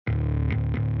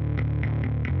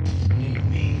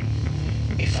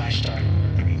started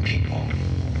murdering people.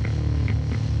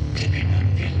 Dipping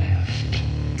on your left.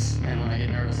 And when I get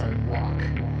nervous, I walk.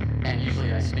 And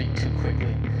usually I speak too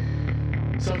quickly.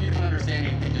 So if you don't understand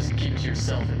anything, just keep it to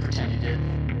yourself and pretend you did.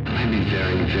 I'd be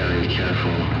very, very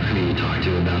careful who you talk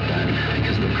to about that,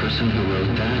 because the person who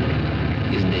wrote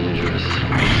that is dangerous.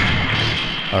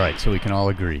 All right, so we can all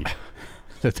agree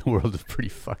that the world is a pretty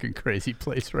fucking crazy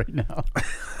place right now.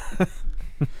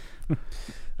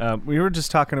 We were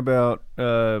just talking about.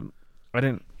 I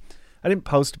didn't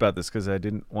post about this because I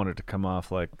didn't want it to come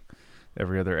off like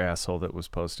every other asshole that was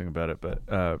posting about it. But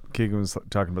Kegan was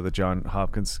talking about the John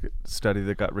Hopkins study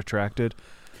that got retracted.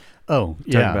 Oh,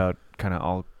 Talking yeah. about kind of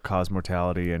all-cause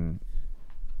mortality and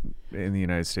in the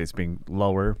United States being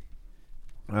lower.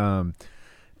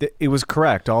 It was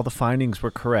correct. All the findings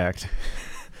were correct.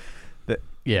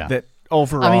 That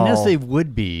overall, I mean, as they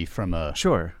would be from a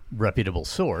sure reputable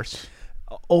source.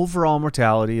 Overall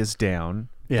mortality is down,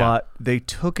 Yeah. but they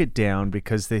took it down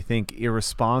because they think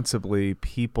irresponsibly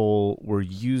people were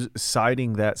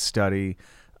citing that study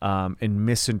and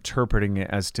misinterpreting it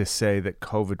as to say that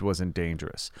COVID wasn't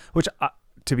dangerous, which,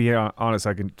 to be honest,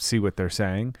 I can see what they're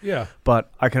saying. Yeah.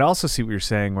 But I can also see what you're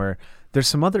saying where there's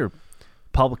some other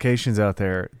publications out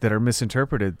there that are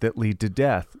misinterpreted that lead to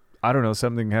death. I don't know,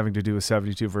 something having to do with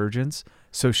 72 virgins.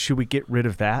 So should we get rid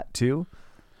of that too?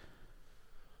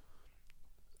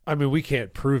 I mean, we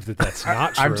can't prove that that's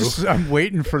not true. I'm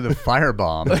waiting for the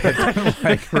firebomb.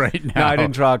 Like right now. No, I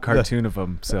didn't draw a cartoon of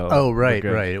them. So Oh, right.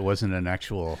 It wasn't an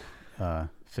actual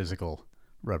physical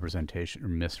representation or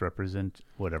misrepresent,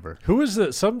 whatever. Who was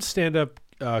some stand-up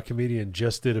comedian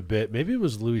just did a bit, maybe it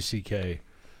was Louis C.K.,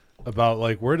 about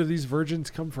like, where do these virgins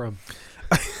come from?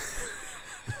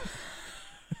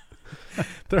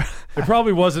 It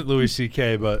probably wasn't Louis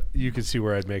C.K., but you can see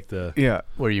where I'd make the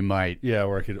where you might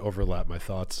where I could overlap my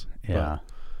thoughts. Yeah,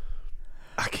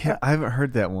 I haven't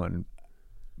heard that one,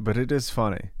 but it is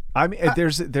funny. I mean,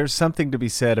 there's something to be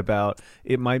said about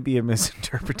it might be a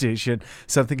misinterpretation,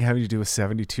 something having to do with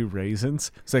 72 raisins.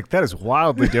 It's like, that is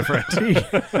wildly different.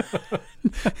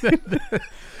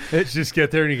 It's just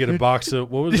get there and you get a box of,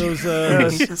 what was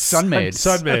those? Sunmaid.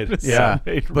 Sunmaid. Yeah.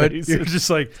 But you're just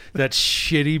like that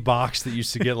shitty box that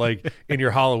used to get like in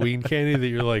your Halloween candy that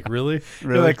you're like, really?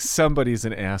 You're like, somebody's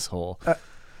an asshole.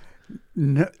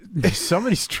 No,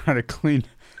 somebody's trying to clean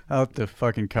out the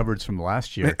fucking cupboards from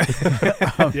last year.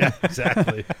 Yeah,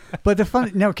 exactly. But the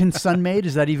fun now, can Sunmaid,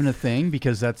 is that even a thing?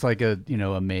 Because that's like a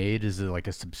maid is like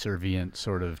a subservient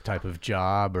sort of type of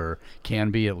job, or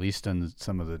can be, at least on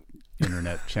some of the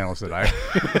internet channels that I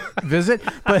visit.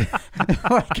 But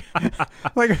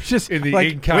like just in the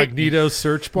like, incognito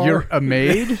search bar, you're a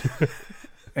maid,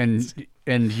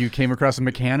 and you came across a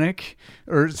mechanic,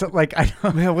 or so, like, I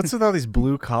don't. Man, what's with all these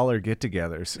blue collar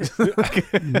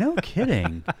get-togethers? No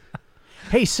kidding.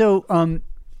 Hey, so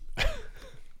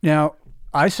now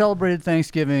I celebrated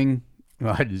Thanksgiving.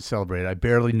 Well, I didn't celebrate. I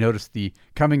barely noticed the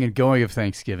coming and going of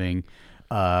Thanksgiving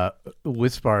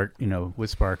with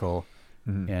Sparkle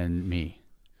and me.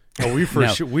 Oh, we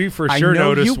for sure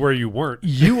noticed where you weren't.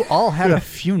 You all had a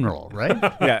funeral, right?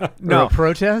 Yeah. No, or a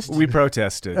protest. We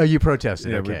protested. Oh, you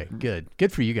protested. Yeah, okay,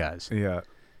 good for you guys. Yeah.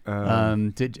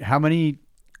 How many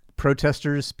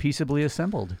protesters peaceably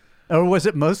assembled, or was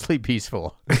it mostly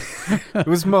peaceful? It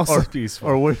was mostly peaceful.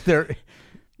 Or were there?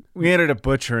 We ended up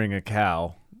butchering a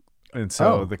cow, and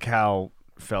so the cow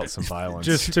felt some violence.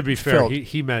 Just to be fair,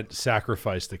 he meant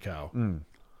sacrifice the cow.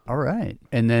 All right.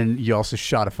 And then you also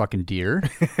shot a fucking deer.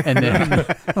 And then,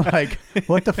 like,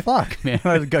 what the fuck, man?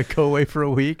 I got to go away for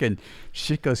a week, and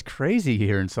shit goes crazy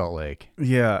here in Salt Lake.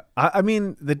 Yeah. I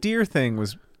mean, the deer thing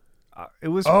was, it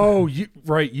was. Oh,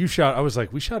 you shot. I was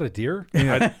like, we shot a deer?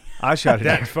 Yeah, I shot a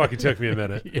deer. That fucking took me a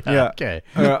minute. Yeah. Okay.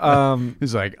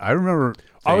 He's like, I remember.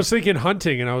 I was thinking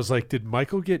hunting, and I was like, did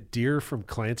Michael get deer from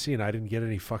Clancy, and I didn't get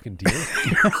any fucking deer?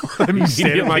 Let me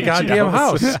stay at my goddamn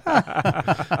house.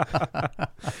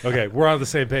 Okay, we're on the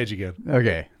same page again.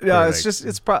 Okay. Yeah,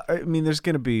 perfect. I mean, there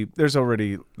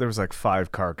was like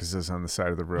 5 carcasses on the side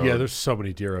of the road. Yeah, there's so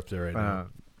many deer up there right now.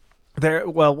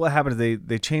 What happened is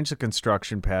they changed the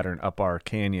construction pattern up our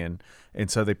canyon, and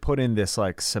so they put in this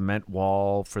like cement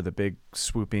wall for the big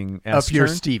swooping S up your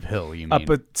turn. steep hill, you mean? Up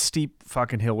a steep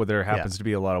fucking hill where there happens to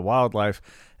be a lot of wildlife,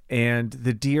 and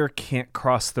the deer can't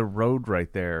cross the road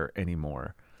right there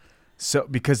anymore. So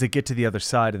because they get to the other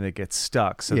side and they get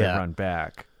stuck, so they run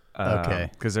back. Okay.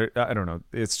 Because I don't know,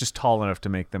 it's just tall enough to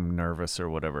make them nervous or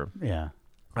whatever. Yeah.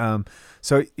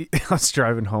 So I was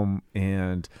driving home,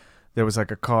 and there was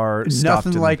like a car stopped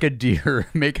Nothing like a deer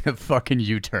making a fucking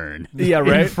U-turn. Yeah,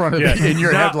 right? In front of in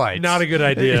your headlights. Not a good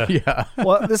idea. Yeah.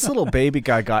 Well, this little baby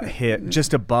guy got hit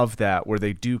just above that where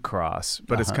they do cross,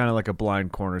 but it's kind of like a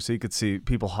blind corner, so you could see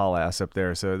people haul ass up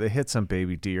there. So they hit some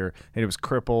baby deer, and it was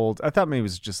crippled. I thought maybe it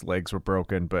was just legs were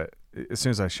broken, but as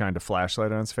soon as I shined a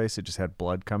flashlight on his face, it just had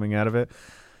blood coming out of it.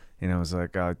 And I was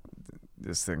like,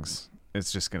 this thing's,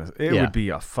 it's just going to, it would be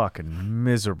a fucking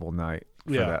miserable night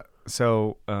for that.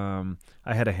 So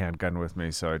I had a handgun with me,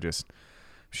 so I just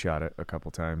shot it a couple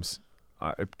times.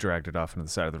 I dragged it off into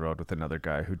the side of the road with another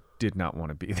guy who did not want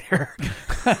to be there.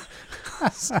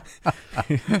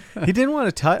 He didn't want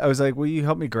to touch. I was like, will you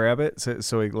help me grab it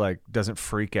so he like doesn't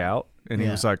freak out? And he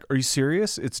was like, are you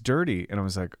serious? It's dirty. And I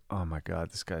was like, oh my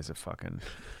God, this guy's a fucking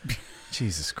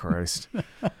Jesus Christ.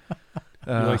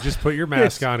 You're like, just put your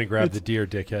mask on and grab the deer,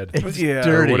 dickhead. It's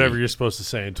Or whatever you're supposed to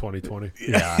say in 2020.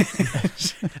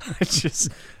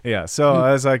 Yeah. So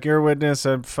I was like, you're a witness.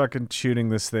 I'm fucking shooting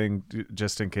this thing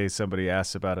just in case somebody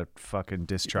asks about a fucking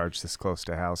discharge this close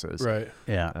to houses. Right.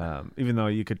 Yeah. Even though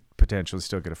you could potentially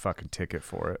still get a fucking ticket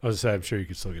for it. I was saying, I'm sure you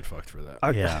could still get fucked for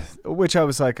that. Which I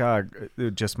was like,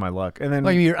 just my luck. And then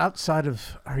you're outside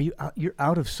of, you're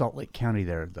out of Salt Lake County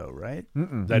there though, right?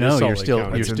 That is Salt you're Lake still,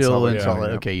 County. you're It's in still Salt Lake in Salt County,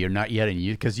 Lake. Okay. You're not yet in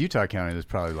because Utah County is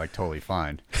probably like totally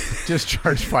fine.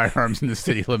 Discharge firearms in the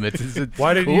city limits.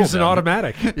 Why didn't you use an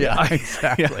automatic? Yeah,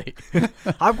 exactly.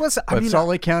 But Salt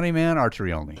Lake County, man,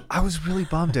 archery only. I was really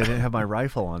bummed I didn't have my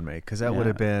rifle on me because that would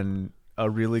have been a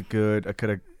really good. I could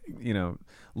have,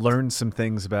 learned some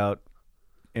things about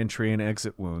entry and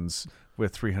exit wounds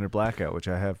with 300 blackout, which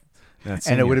I have.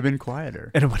 And it would have been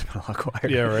quieter. And it would have been a lot quieter.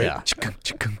 Yeah, right. Yeah. Chikunk,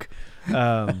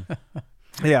 chikunk.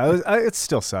 It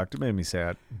still sucked. It made me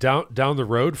sad. Down the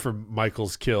road from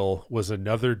Michael's kill was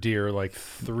another deer like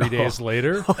 3 days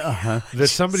later that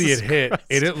somebody had hit,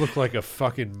 and it looked like a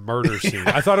fucking murder scene.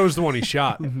 I thought it was the one he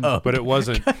shot, but it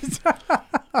wasn't.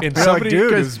 And somebody,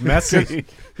 dude, it was messy.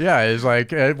 Yeah, it's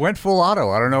like it went full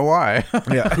auto. I don't know why.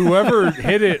 whoever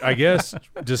hit it, I guess,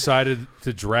 decided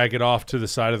to drag it off to the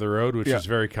side of the road, which was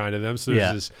very kind of them. So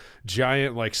there's this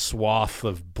giant like swath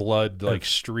of blood like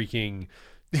streaking.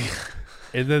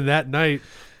 And then that night,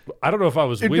 I don't know if I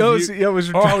was with you.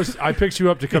 Yeah, I picked you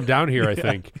up to come down here, I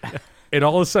think. And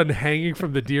all of a sudden, hanging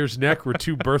from the deer's neck were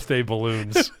 2 birthday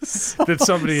balloons that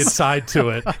somebody had tied to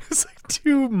it. It's like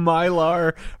 2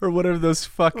 Mylar or whatever those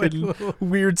fucking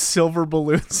weird silver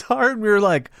balloons are. And we were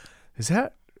like, is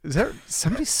that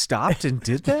somebody stopped and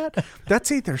did that?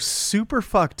 That's either super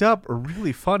fucked up or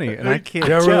really funny, and I can't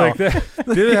tell. We're like,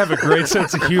 they have a great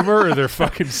sense of humor, or they're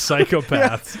fucking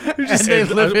psychopaths. They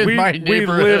live in my we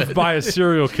neighborhood. live by a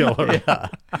serial killer.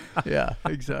 Yeah,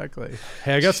 exactly.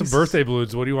 Hey, I got some birthday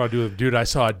balloons. What do you want to do with them? Dude, I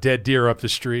saw a dead deer up the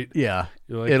street. Yeah,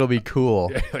 You're like, it'll be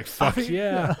cool. like, fuck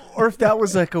yeah. Or if that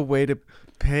was like a way to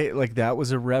pay, like that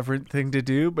was a reverent thing to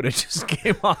do, but it just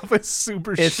came off as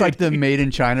super It's like the made in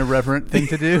China reverent thing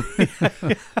to do.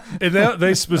 And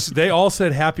they all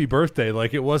said happy birthday.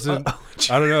 Like it wasn't,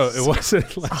 I don't know, it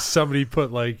wasn't like somebody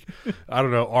put like, I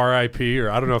don't know, R.I.P. or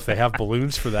I don't know if they have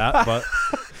balloons for that, but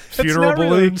funeral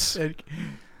balloons.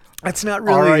 That's not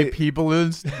really R.I.P.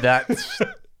 balloons.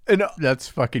 That's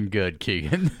fucking good,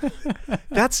 Kegan.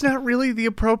 That's not really the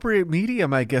appropriate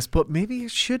medium, I guess, but maybe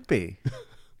it should be.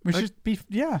 We should be,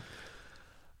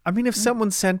 I mean, if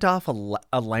someone sent off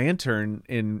a lantern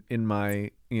in my,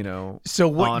 So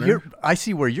what honor. I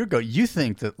see where you're going. You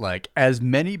think that like as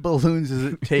many balloons as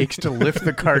it takes to lift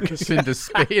the carcass into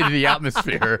the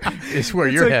atmosphere is where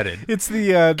you're headed. It's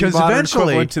the modern eventually-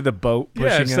 equivalent to the boat pushing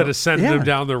Yeah, instead out. of sending them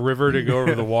down the river to go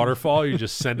over the waterfall, you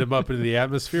just send them up into the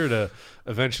atmosphere to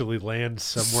eventually land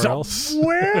somewhere else.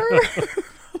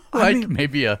 Like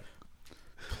maybe a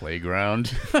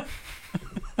playground.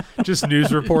 Just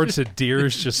news reports of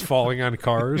deers just falling on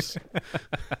cars.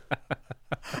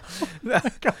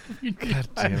 God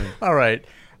damn it. All right.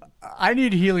 I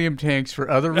need helium tanks for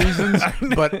other reasons,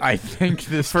 but I think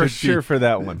this For could sure be, for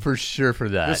that one. for sure for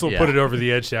that. This will put it over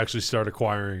the edge to actually start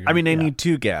acquiring. I mean, I need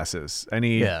 2 gases. I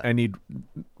need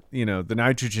the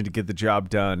nitrogen to get the job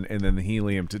done, and then the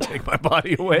helium to take my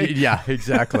body away. Yeah,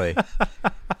 exactly.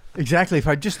 Exactly. If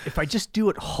I just do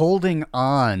it holding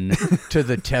on to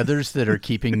the tethers that are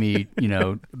keeping me,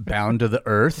 bound to the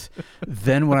earth,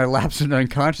 then when I lapse into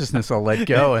unconsciousness, I'll let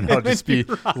go and I'll just be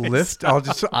lift.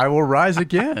 I will rise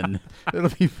again. It'll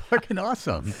be fucking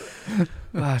awesome.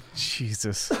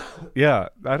 Jesus. Yeah.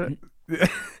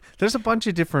 There's a bunch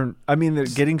of different. I mean,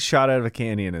 getting shot out of a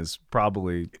canyon is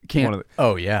probably one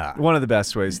of the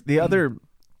best ways. The other.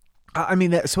 I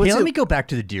mean, let me go back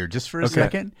to the deer just for a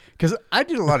second, because I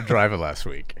did a lot of driving last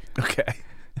week. Okay.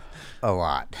 A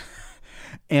lot.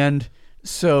 And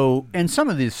so, and some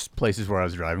of these places where I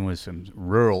was driving was some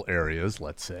rural areas,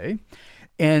 let's say.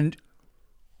 And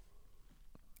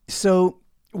so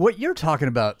what you're talking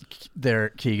about there,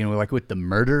 Kegan, like with the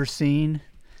murder scene,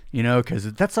 you know,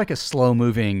 because that's like a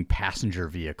slow-moving passenger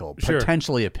vehicle,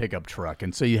 potentially a pickup truck.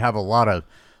 And so you have a lot of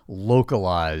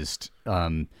localized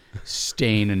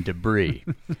stain and debris.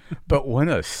 But when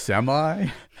a semi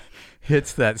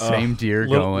hits that same deer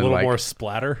going little like more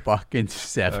splatter, fucking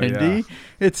 70,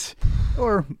 it's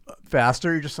or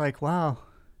faster, you're just like, wow,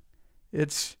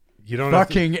 it's you don't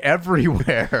fucking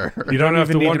everywhere. You don't have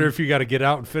to wonder if you got to get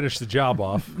out and finish the job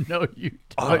off. No, you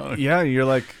don't. Yeah, you're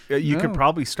like, you could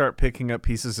probably start picking up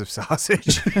pieces of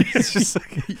sausage. It's just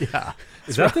like, Yeah.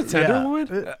 Is that the tenderloin?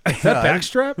 Is that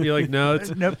backstrap? You're like, no,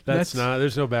 it's, Nope, that's not.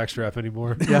 There's no backstrap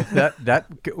anymore. Yeah, that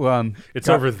It's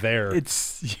over there.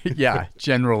 It's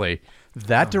generally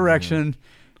that direction,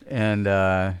 and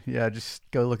just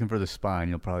go looking for the spine.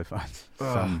 You'll probably find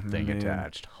something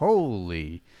attached.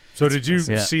 Holy! So did you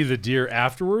see the deer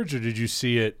afterwards, or did you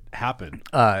see it happen?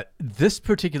 This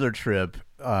particular trip,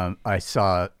 I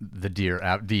saw the deer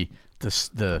out the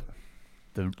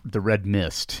red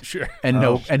mist, Sure,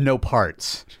 and no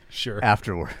parts. Sure.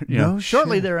 Afterward,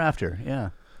 shortly thereafter,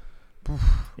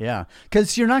 yeah,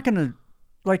 because you're not gonna.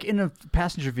 Like in a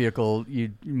passenger vehicle,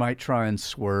 you might try and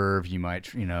swerve. You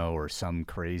might, or some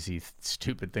crazy,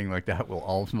 stupid thing like that will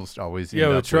almost always. Yeah,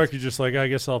 with a truck, you're just like, I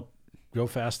guess I'll go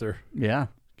faster. Yeah,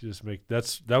 just make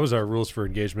that was our rules for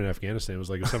engagement in Afghanistan. It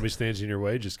was like if somebody stands in your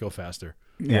way, just go faster.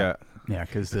 Yeah,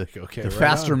 because the right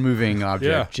faster on. moving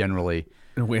object generally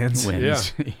wins.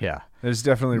 Yeah, There's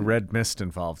definitely red mist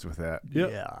involved with that.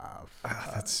 Yep. Yeah.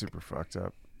 That's super fucked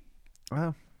up.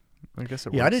 Well, I guess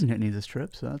it Yeah, works. I didn't hit any of this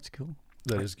trip, so that's cool.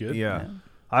 That is good. Yeah.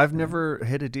 I've never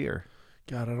hit a deer.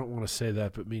 God, I don't want to say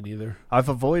that, but me neither. I've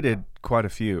avoided quite a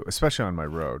few, especially on my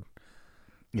road.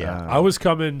 Yeah. I was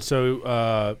coming,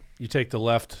 so you take the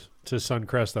left to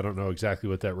Suncrest. I don't know exactly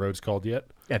what that road's called yet.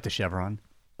 At the Chevron.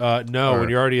 No, when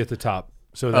you're already at the top.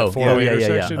 So that four-way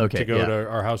intersection Okay, to go to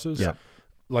our houses. Yeah.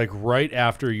 Like right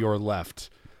after your left,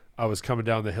 I was coming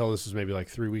down the hill. This was maybe like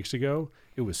 3 weeks ago.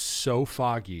 It was so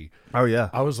foggy. Oh, yeah.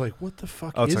 I was like, what the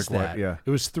fuck it's is like that? what? Yeah. It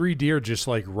was 3 deer just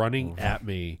like running at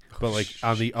me, but like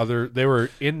on the other, they were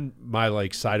in my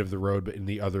like side of the road, but in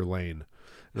the other lane.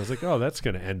 And I was like, oh, that's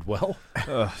going to end well.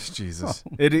 Oh, Jesus.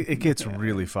 It gets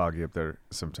really foggy up there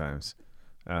sometimes.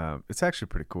 It's actually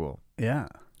pretty cool. Yeah.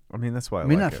 I mean, that's why I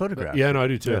that like it. photograph Yeah, no, I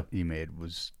do too. that you made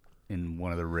was in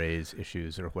one of the Ray's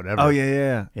issues or whatever. Oh,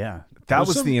 yeah. Yeah. That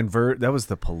was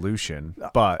the pollution.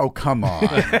 But Oh, come on.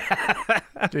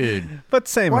 Dude. but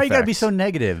same Why you got to be effects. so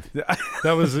negative?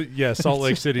 That was, Salt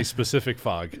Lake City specific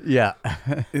fog. Yeah.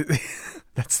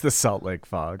 That's the Salt Lake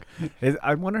fog.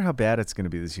 I wonder how bad it's going to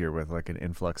be this year with like an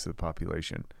influx of the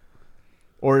population.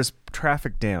 Or is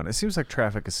traffic down? It seems like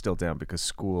traffic is still down because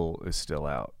school is still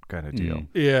out, kind of deal.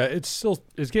 Yeah, it's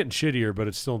getting shittier, but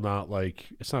it's still not like,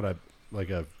 it's not a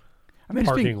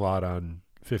parking lot on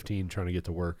 15 trying to get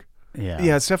to work. Yeah,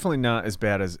 it's definitely not as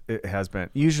bad as it has been.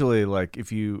 Usually, like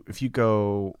if you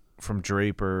go from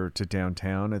Draper to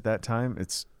downtown at that time,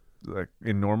 it's like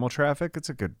in normal traffic, it's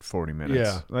a good 40 minutes.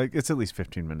 Yeah. Like it's at least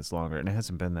 15 minutes longer, and it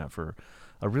hasn't been that for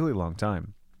a really long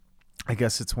time. I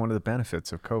guess it's one of the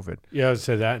benefits of COVID. Yeah, I would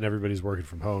say that, and everybody's working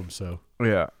from home, so.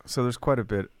 Yeah, so there's quite a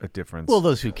bit of difference. Well,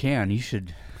 those who can, you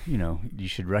should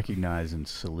recognize and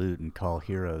salute and call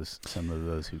heroes some of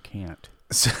those who can't.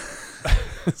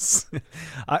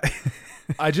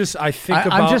 I'm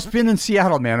just been in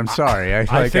Seattle, man. I'm sorry.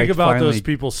 I think about those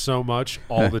people so much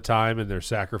all the time and their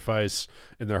sacrifice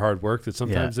and their hard work that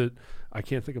sometimes I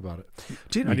can't think about it.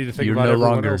 I need to think you're about no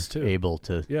everyone longer else too. able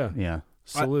to. Yeah.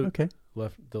 Salute. Okay.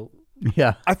 Left.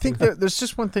 Yeah. I think that there's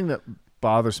just one thing that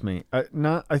bothers me.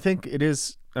 I think it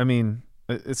is. I mean,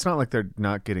 it's not like they're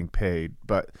not getting paid,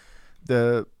 but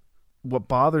what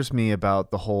bothers me about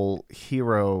the whole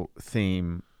hero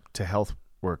theme to health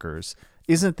workers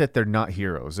isn't that they're not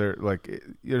heroes. They're like,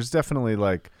 there's definitely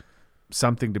like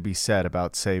something to be said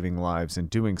about saving lives and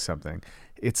doing something.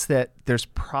 It's that there's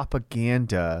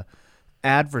propaganda,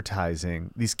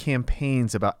 advertising, these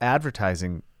campaigns about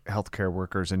advertising healthcare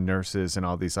workers and nurses and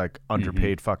all these like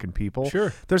underpaid fucking people.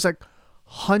 Sure. There's like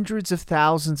hundreds of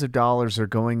thousands of dollars are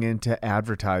going into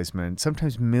advertisement,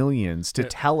 sometimes millions, to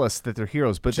tell us that they're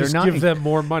heroes, but Just they're not. give them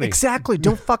more money. Exactly.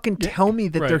 Don't fucking tell me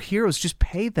that they're heroes. Just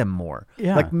pay them more.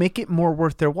 Yeah. Like make it more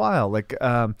worth their while. Like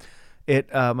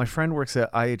my friend works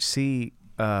at IHC,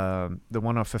 the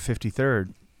one off of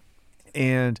 53rd,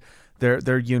 and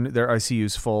Their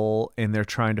ICU's full, and they're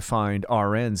trying to find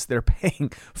RNs. They're paying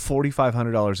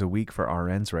 $4,500 a week for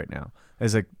RNs right now.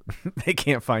 It's like they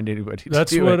can't find anybody. That's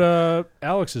to do what it.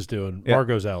 Alex is doing. Yeah.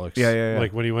 Margot's Alex. Yeah.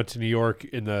 Like when he went to New York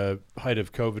in the height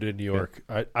of COVID in New York.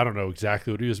 I don't know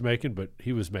exactly what he was making, but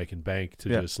he was making bank to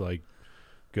just like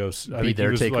go. Be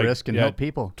there, take risk, and help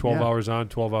people. 12 hours on,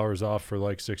 12 hours off for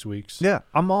like 6 weeks. Yeah,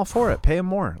 I'm all for it. Pay them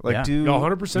more. Like do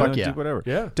 100%. Do whatever.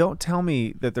 Yeah. Don't tell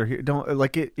me that they're here. Don't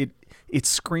like it. It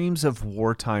screams of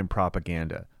wartime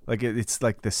propaganda. Like it's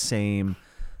like the same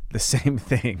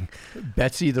thing.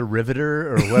 Betsy the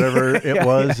Riveter or whatever it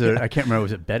was. Or, I can't remember.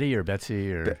 Was it Betty or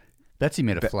Betsy or Betsy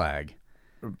made a flag.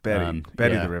 Betty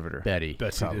the Riveter. Betsy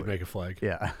probably did make a flag.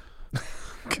 Yeah.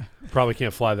 Probably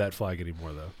can't fly that flag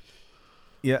anymore though.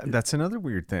 Yeah, that's another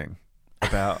weird thing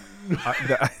about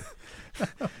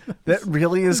that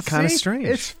really is kind of strange.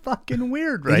 It's fucking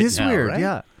weird right now. It is weird, right?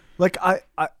 yeah. Like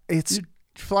it's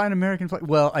fly an American flag.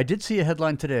 Well, I did see a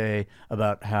headline today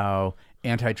about how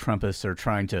anti-Trumpists are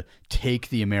trying to take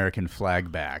the American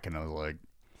flag back, and I was like,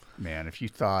 man, if you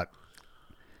thought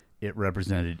it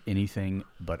represented anything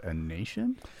but a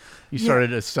nation, you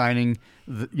started assigning,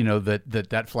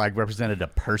 that flag represented a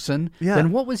person. Yeah.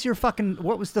 Then what was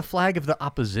the flag of the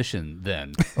opposition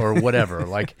then, or whatever?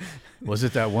 Like, was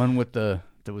it that one that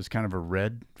was kind of a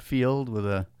red field with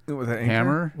an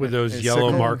hammer with those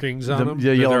yellow markings on them?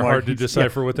 The yellow they're hard markings. to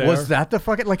decipher what they are. Was that the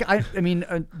fucking I mean,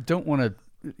 I don't want to.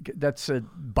 That's a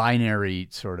binary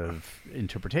sort of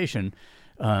interpretation.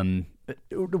 Once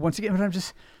again, but I'm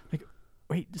just like,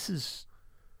 wait, this is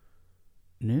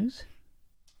news?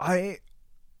 I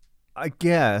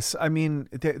guess. I mean,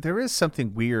 there is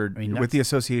something weird with the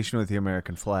association with the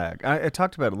American flag. I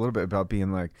talked about it a little bit about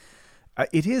being like,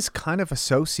 it is kind of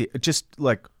associated, just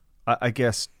like, I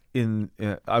guess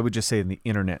I would just say in the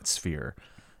internet sphere,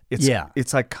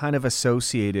 it's like kind of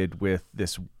associated with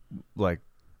this like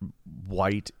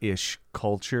white-ish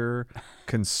culture,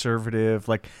 conservative.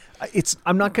 Like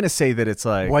I'm not going to say that it's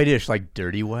like white-ish, like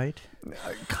dirty white.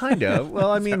 Kind of.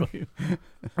 Well, I mean,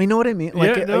 you know what I mean?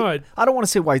 Like, I don't want to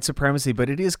say white supremacy, but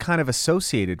it is kind of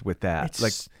associated with that.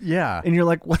 And you're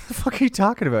like, what the fuck are you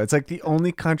talking about? It's like the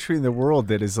only country in the world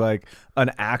that is like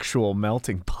an actual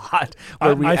melting pot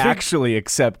where we actually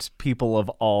accept people of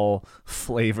all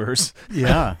flavors.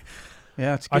 Yeah.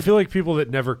 Yeah, it's good. I feel like people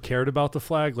that never cared about the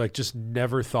flag, like just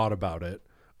never thought about it,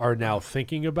 are now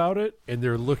thinking about it, and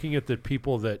they're looking at the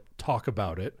people that talk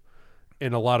about it.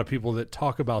 And a lot of people that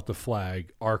talk about the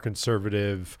flag are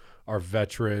conservative, are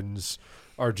veterans,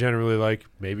 are generally like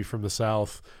maybe from the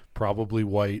South, probably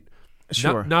white.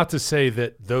 Sure. Not to say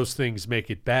that those things make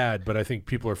it bad, but I think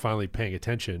people are finally paying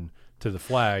attention to the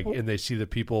flag, and they see the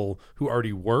people who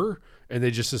already were, and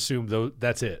they just assume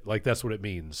that's it. Like that's what it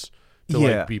means to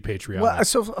like be patriotic. Well,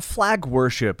 so flag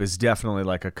worship is definitely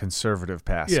like a conservative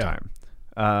pastime.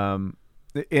 And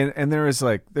there's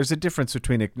a difference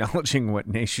between acknowledging what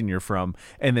nation you're from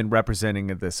and then representing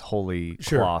this holy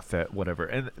cloth at whatever.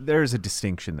 And there's a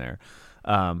distinction there.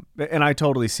 And I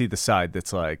totally see the side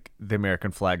that's like the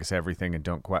American flag is everything and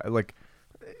don't quite like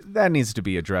that needs to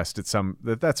be addressed at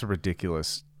that's a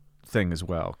ridiculous thing as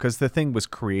well. 'Cause the thing was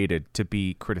created to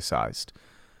be criticized.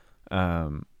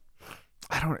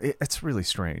 It's really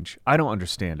strange. I don't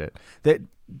understand it.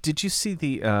 Did you see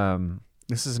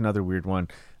this is another weird one.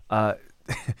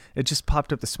 It just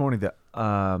popped up this morning that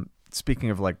speaking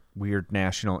of like weird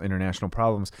international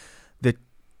problems, the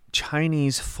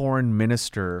Chinese foreign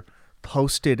minister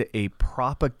posted a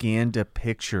propaganda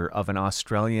picture of an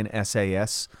Australian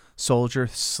SAS soldier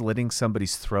slitting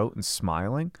somebody's throat and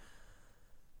smiling.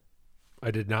 I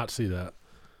did not see that.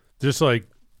 Just like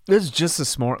this is just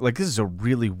this morning. Like this is a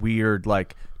really weird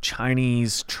like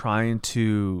Chinese trying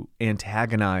to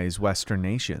antagonize Western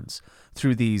nations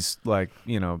through these like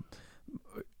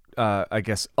I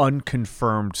guess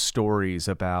unconfirmed stories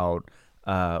about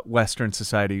Western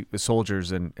society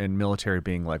soldiers and military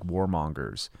being like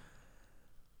warmongers.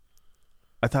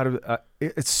 I thought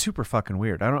it's super fucking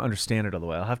weird. I don't understand it all the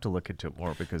way. I'll have to look into it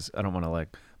more because I don't want to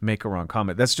like make a wrong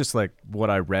comment. That's just like what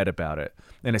I read about it,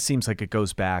 and it seems like it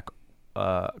goes back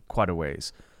quite a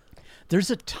ways.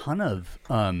 There's a ton of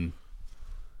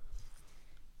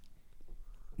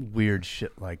weird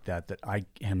shit like that I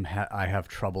have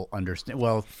trouble understanding.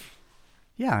 Well,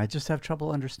 yeah, I just have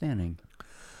trouble understanding.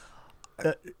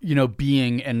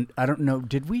 Being, and I don't know,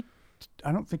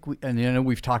 I don't think and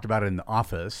we've talked about it in the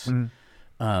office,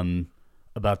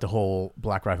 about the whole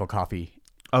Black Rifle Coffee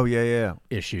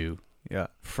issue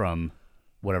from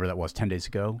whatever that was, 10 days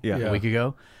ago, a week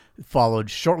ago, followed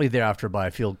shortly thereaafter by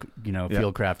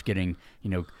Fieldcraft getting,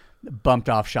 bumped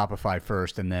off Shopify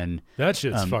first, and then That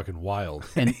shit's fucking wild.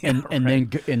 and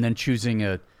then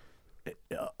choosing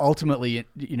ultimately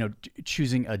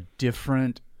choosing a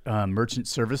different merchant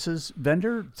services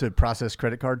vendor to process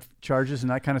credit card charges and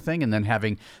that kind of thing, and then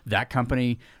having that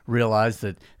company realize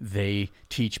that they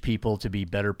teach people to be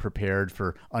better prepared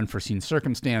for unforeseen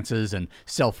circumstances and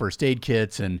sell first aid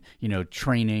kits and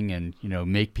training and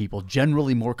make people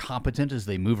generally more competent as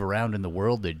they move around in the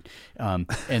world.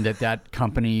 And that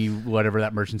company, whatever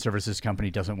that merchant services company,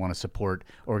 doesn't want to support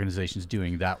organizations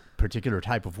doing that particular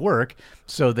type of work,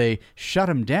 so they shut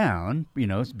them down.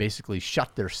 Basically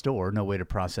shut their store, no way to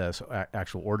process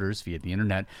actual orders via the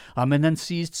internet, and then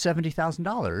seized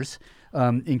 $70,000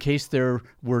 in case there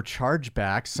were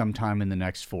chargebacks sometime in the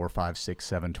next 4, 5, 6,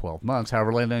 7, 12 months,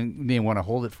 however long they want to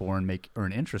hold it for and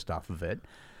earn interest off of it.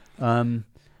 Blah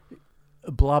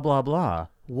blah blah.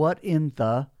 What in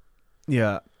the?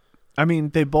 Yeah. I mean,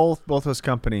 they both those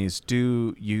companies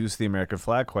do use the American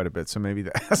flag quite a bit, so maybe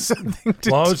that has something to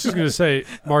do. Well, I was just going to say,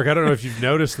 Mark, I don't know if you've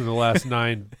noticed in the last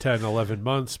 9, 10, 11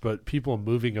 months, but people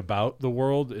moving about the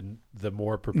world, and the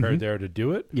more prepared they are to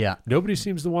do it, nobody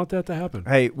seems to want that to happen.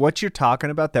 Hey, what you're talking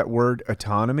about, that word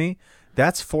autonomy,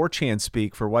 that's 4chan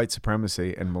speak for white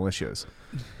supremacy and militias.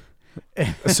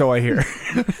 So I hear.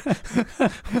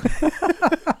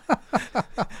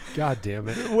 God damn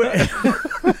it.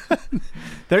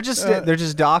 They're just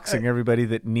doxing everybody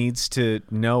that needs to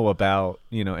know about,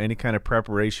 any kind of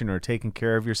preparation or taking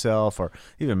care of yourself, or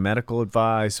even medical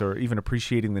advice, or even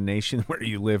appreciating the nation where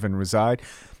you live and reside.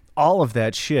 All of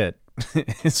that shit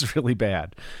is really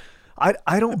bad.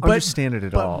 I don't understand it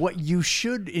at all. But what you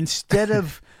should, instead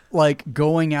of like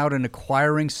going out and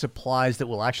acquiring supplies that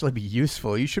will actually be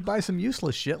useful, you should buy some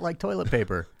useless shit like toilet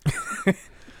paper.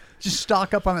 Just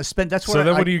stock up on it. Spend. That's what. So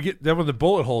then, when you get when the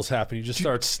bullet holes happen, you just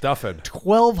start stuffing.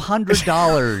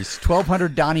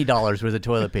 $1,200 Donnie dollars worth of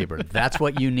toilet paper. That's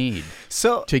what you need.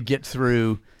 To get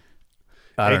through.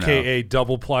 AKA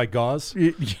double ply gauze.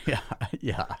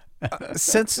 Yeah.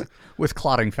 Since with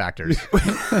clotting factors,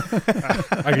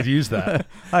 I could use that.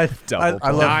 I love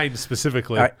 9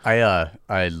 specifically. Yeah,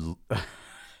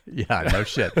 no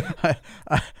shit.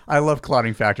 I love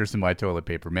clotting factors in my toilet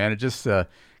paper, man. It just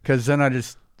because then I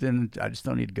just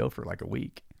don't need to go for like a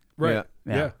week. Right.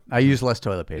 Yeah. I use less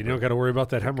toilet paper. You don't got to worry about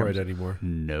that hemorrhoid anymore.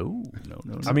 No.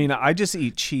 I mean, I just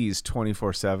eat cheese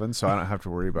 24/7, so I don't have to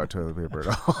worry about toilet paper at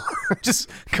all. I'm just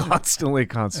constantly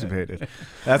constipated.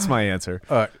 That's my answer.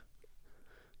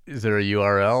 Is there a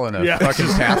URL and a fucking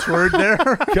password there?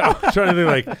 I'm trying to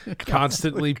think like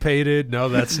constantly pated. No,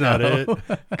 that's not it.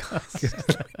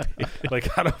 Like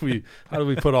how do we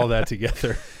put all that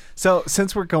together? So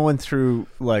since we're going through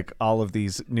like all of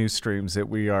these news streams that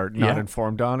we are not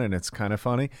informed on, and it's kind of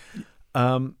funny,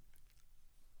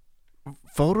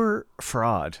 voter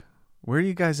fraud. Where are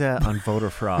you guys at on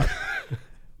voter fraud?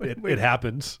 It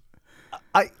happens.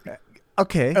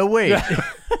 Okay. Oh wait.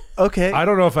 Okay. I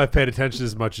don't know if I've paid attention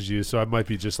as much as you, so I might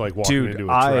be just like walking into a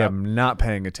trap. I am not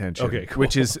paying attention. Okay, cool.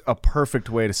 Which is a perfect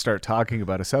way to start talking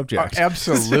about a subject.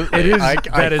 Absolutely. It is.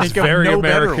 That is very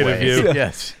American of you.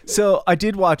 Yes. So I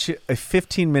did watch a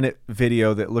 15-minute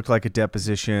video that looked like a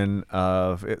deposition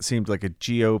of, it seemed like a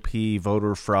GOP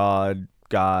voter fraud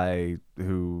guy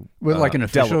who... like an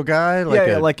official guy?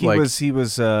 He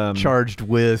was charged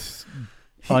with...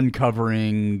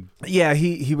 uncovering. Yeah,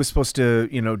 he was supposed to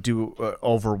do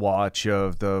Overwatch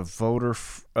of the voter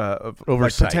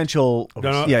oversight. Potential.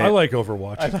 No, I like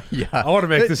Overwatch. I want to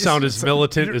make this sound as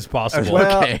militant as possible.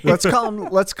 Well, okay.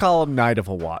 let's call him Night of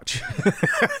a Watch,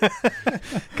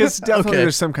 because definitely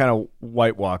there's some kind of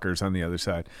White Walkers on the other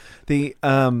side.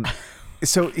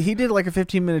 So he did like a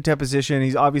 15-minute deposition.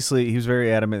 He was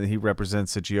very adamant that he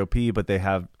represents the GOP, but they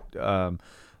have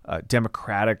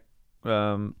Democratic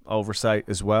oversight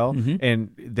as well,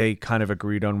 and they kind of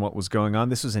agreed on what was going on.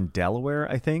 This was in Delaware,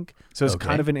 I think, so it's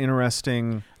kind of an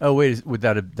interesting. Oh wait,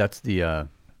 that's the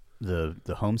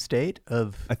home state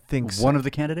of, I think, one of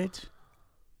the candidates.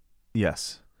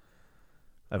 Yes,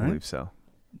 I believe so.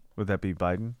 Would that be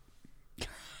Biden?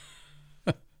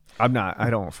 I'm not. I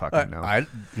don't fucking know.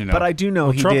 But I do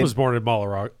know Trump was born in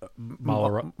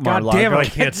Mar-a-Lago. God damn it! I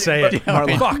can't say it.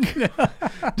 Fuck.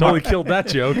 Totally killed that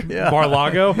joke. Yeah.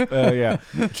 Mar-a-Lago. Yeah.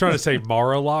 I'm trying to say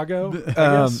Mar-a-Lago.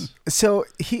 So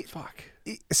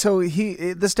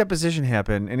this deposition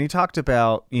happened, and he talked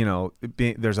about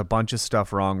there's a bunch of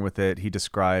stuff wrong with it. He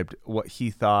described what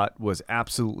he thought was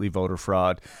absolutely voter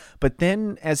fraud, but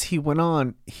then as he went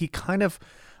on, he kind of.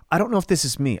 I don't know if this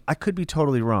is me. I could be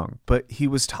totally wrong, but he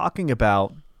was talking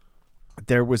about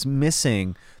there was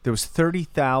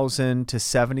 30,000 to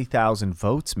 70,000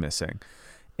 votes missing.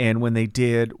 And when they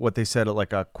did what they said,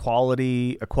 like a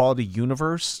quality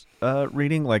universe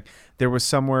reading, like there was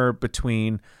somewhere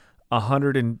between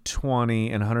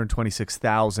 120 and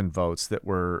 126,000 votes that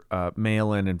were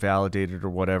mail-in and validated or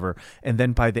whatever. And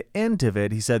then by the end of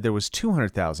it, he said there was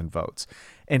 200,000 votes.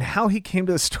 And how he came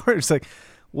to the story is like,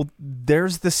 well,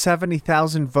 there's the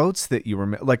 70,000 votes that you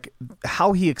were like.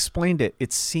 How he explained it,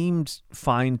 it seemed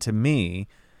fine to me,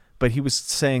 but he was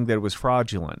saying that it was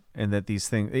fraudulent and that these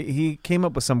things. He came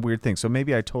up with some weird thing, so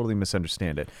maybe I totally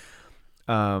misunderstand it.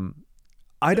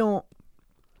 I don't.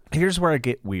 Here's where I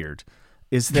get weird.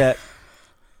 Is that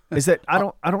I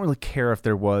don't really care if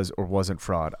there was or wasn't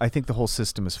fraud. I think the whole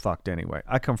system is fucked anyway.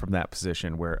 I come from that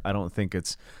position where I don't think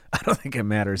it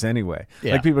matters anyway.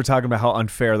 Yeah. Like people are talking about how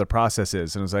unfair the process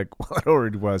is, and it's like, well, it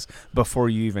already was before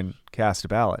you even cast a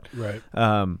ballot. Right.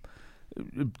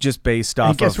 Just based off.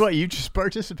 And guess of, what? You just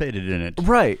participated in it.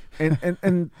 Right.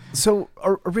 And so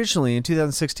originally in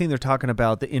 2016, they're talking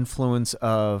about the influence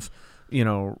of,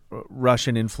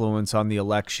 Russian influence on the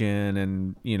election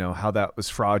and, how that was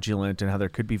fraudulent and how there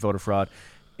could be voter fraud.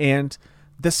 And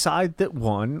the side that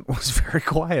won was very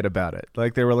quiet about it.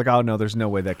 Like they were like, oh, no, there's no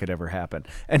way that could ever happen.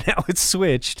 And now it's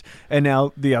switched. And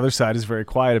now the other side is very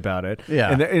quiet about it. Yeah.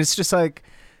 And it's just like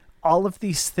all of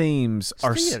these themes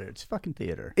are theater. It's fucking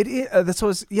theater. It is. That's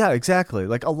what. Yeah, exactly.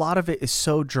 Like a lot of it is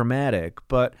so dramatic.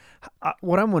 But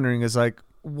what I'm wondering is like,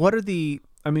 what are the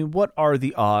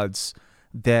odds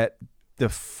that the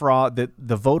fraud, that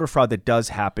the voter fraud that does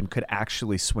happen could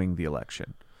actually swing the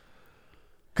election?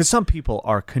 Because some people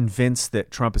are convinced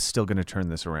that Trump is still going to turn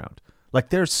this around.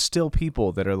 Like there's still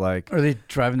people that are like, are they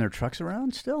driving their trucks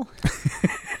around still?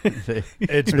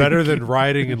 It's better than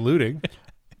rioting and looting.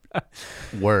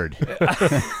 Word.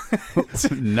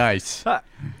 Nice.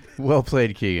 Well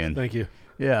played, Kegan. Thank you.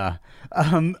 Yeah.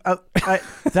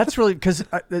 That's really because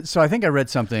so I think I read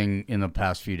something in the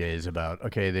past few days about,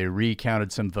 okay, they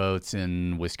recounted some votes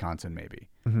in Wisconsin maybe.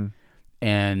 Mm-hmm.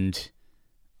 And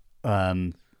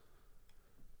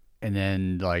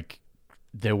then like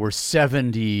there were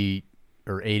 70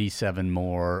 or 87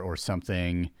 more or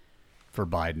something for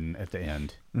Biden at the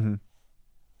end. Mm-hmm.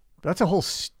 That's a whole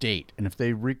state, and if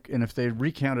they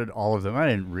recounted all of them, I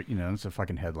didn't. It's a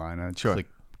fucking headline. I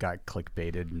got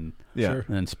clickbaited and yeah,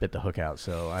 and then spit the hook out,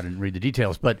 so I didn't read the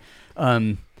details. But,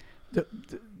 but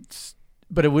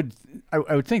it would.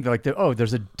 I would think that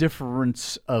there's a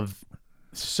difference of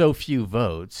so few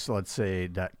votes. Let's say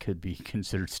that could be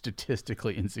considered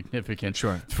statistically insignificant.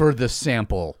 Sure. For the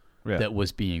sample that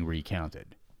was being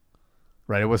recounted.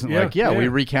 Right, it wasn't we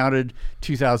recounted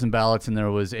 2,000 ballots and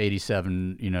there was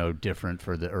 87, different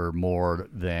for or more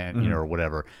than, or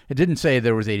whatever. It didn't say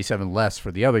there was 87 less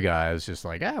for the other guy. It was just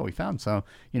like, we found some,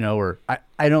 or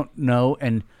I don't know.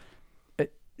 And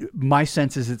my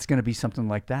sense is it's going to be something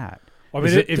like that. Well, I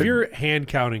mean, if you're hand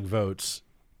counting votes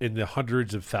in the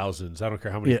hundreds of thousands, I don't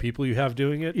care how many people you have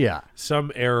doing it. Yeah.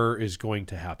 Some error is going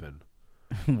to happen.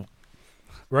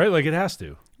 Right? Like it has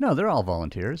to. No, they're all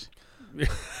volunteers.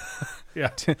 Yeah.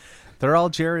 They're all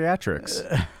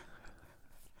geriatrics.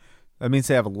 That means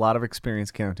they have a lot of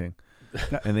experience counting,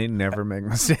 and they never make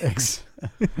mistakes.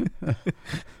 I'm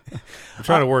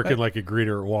trying to work in like a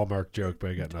greeter at Walmart joke,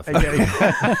 but I got nothing.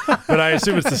 But I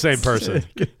assume it's the same person.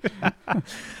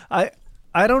 I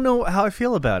don't know how I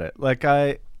feel about it. Like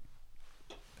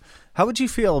how would you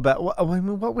feel about?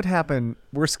 What would happen?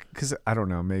 Worse, because I don't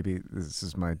know. Maybe this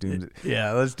is my doom.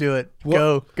 Yeah, let's do it.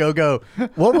 Go.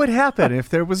 What would happen if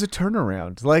there was a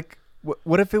turnaround? Like,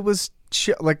 what if it was?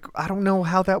 Like, I don't know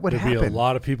how that would happen. There'd be a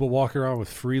lot of people walking around with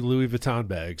free Louis Vuitton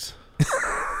bags.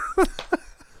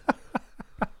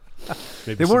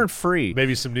 They weren't free.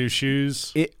 Maybe some new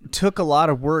shoes. It took a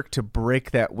lot of work to break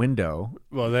that window.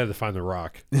 Well, they had to find the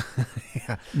rock.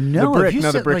 Yeah. No,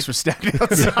 the bricks were stacked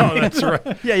outside. Oh, that's right.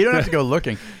 Yeah, you don't have to go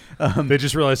looking. They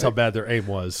just realized how bad their aim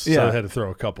was, so they had to throw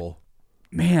a couple.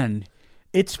 Man,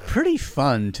 it's pretty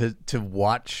fun to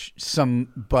watch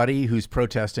somebody who's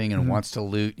protesting and wants to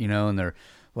loot, and they're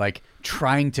like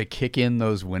trying to kick in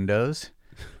those windows.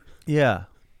 Yeah.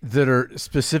 That are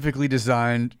specifically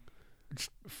designed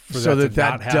for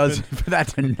that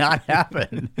to not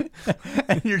happen.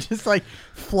 And you're just like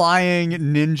flying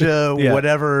ninja,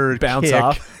 whatever, bounce kick,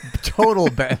 off, total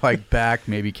back,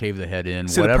 maybe cave the head in.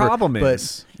 So whatever.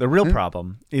 The real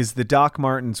problem is the Doc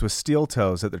Martens with steel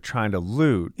toes that they're trying to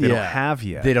loot. They don't have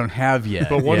yet. They don't have yet.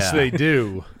 But once they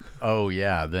do,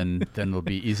 then it'll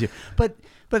be easier. But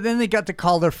then they got to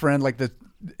call their friend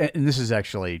and this is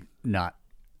actually not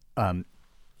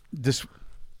this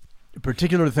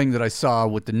particular thing that I saw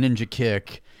with the ninja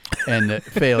kick and the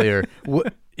failure.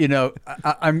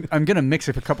 I'm going to mix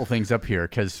up a couple things up here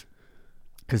because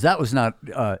because that was not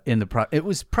in the it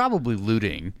was probably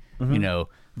looting,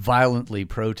 violently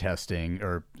protesting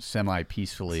or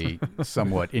semi-peacefully,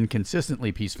 somewhat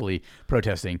inconsistently peacefully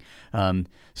protesting.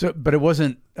 But it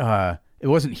wasn't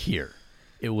here.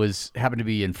 It happened to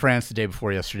be in France the day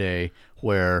before yesterday,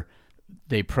 where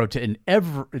they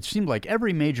it seemed like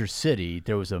every major city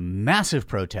there was a massive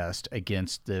protest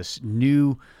against this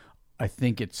new, I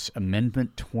think it's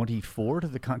Amendment 24 to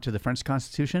the French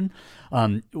Constitution,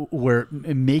 where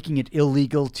making it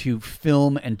illegal to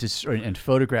film and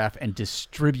photograph and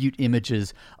distribute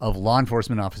images of law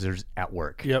enforcement officers at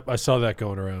work. Yep, I saw that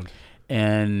going around.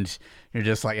 And you're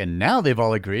just like, and now they've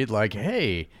all agreed, like,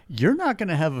 hey, you're not going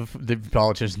to have the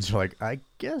politicians are like, I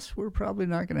guess we're probably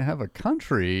not going to have a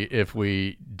country if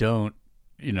we don't,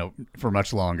 for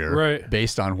much longer, right?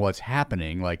 Based on what's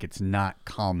happening, like it's not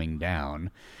calming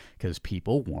down. Because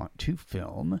people want to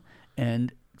film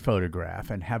and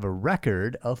photograph and have a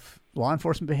record of law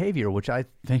enforcement behavior, which I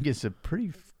think is a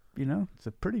pretty, it's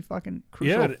a pretty fucking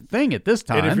crucial thing at this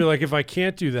time. And if you're like, if I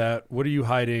can't do that, what are you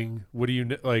hiding? What do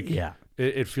you like? Yeah,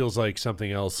 it feels like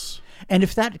something else. And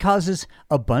if that causes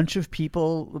a bunch of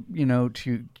people,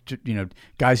 to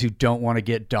guys who don't want to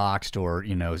get doxxed or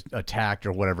attacked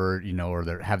or whatever,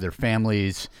 or have their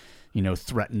families,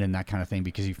 threatened and that kind of thing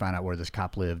because you found out where this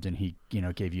cop lived and he,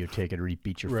 gave you a ticket or he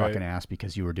beat your fucking ass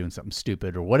because you were doing something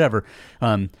stupid or whatever.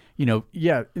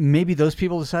 Maybe those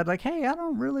people decide like, hey, I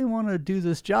don't really want to do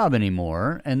this job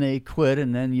anymore. And they quit,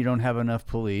 and then you don't have enough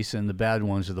police, and the bad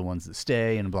ones are the ones that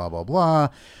stay, and blah, blah, blah.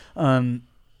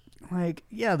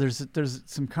 There's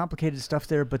some complicated stuff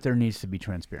there, but there needs to be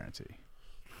transparency.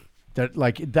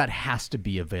 That has to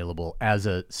be available as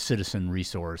a citizen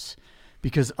resource,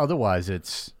 because otherwise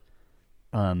it's,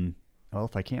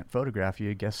 if I can't photograph you,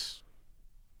 I guess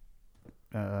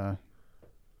the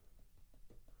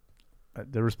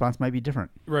response might be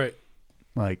different. Right.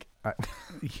 I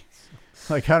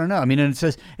don't know. I mean, and it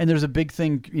says, and there's a big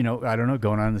thing, I don't know,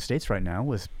 going on in the States right now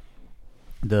with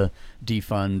the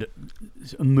defund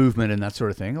movement and that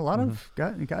sort of thing. A lot of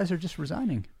guys are just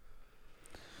resigning.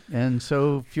 And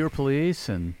so fewer police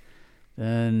and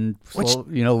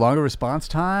longer response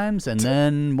times and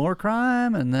then more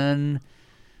crime and then...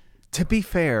 To be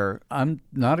fair, I'm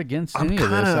not against any of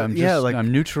this. I'm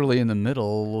neutrally in the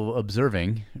middle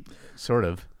observing, sort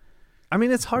of. I mean,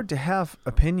 it's hard to have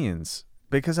opinions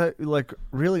because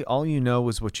really all you know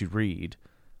is what you read.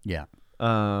 Yeah.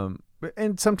 And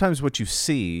sometimes what you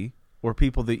see or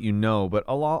people that you know, but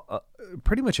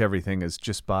pretty much everything is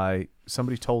just by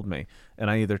somebody told me, and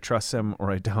I either trust them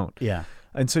or I don't. Yeah.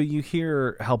 And so you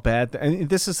hear how bad, and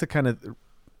this is the kind of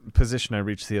position I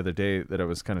reached the other day that I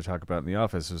was kind of talking about in the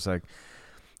office. It was like,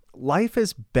 life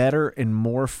is better and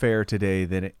more fair today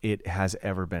than it has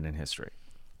ever been in history.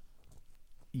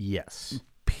 Yes.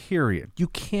 Period. You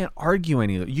can't argue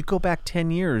any of it. You go back 10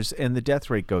 years and the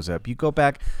death rate goes up. You go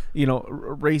back,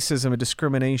 racism and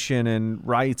discrimination and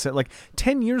rights. Like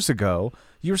 10 years ago,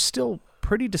 you're still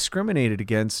pretty discriminated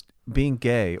against being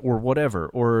gay or whatever.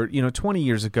 Or, 20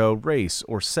 years ago, race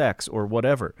or sex or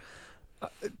whatever.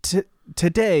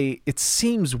 Today, it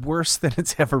seems worse than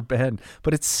it's ever been,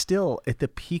 but it's still at the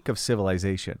peak of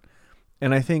civilization.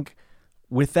 And I think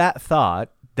with that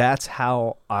thought, that's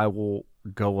how I will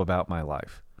go about my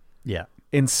life. Yeah.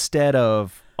 Instead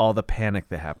of all the panic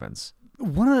that happens.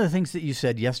 One of the things that you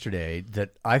said yesterday that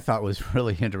I thought was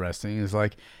really interesting is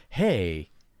like, hey,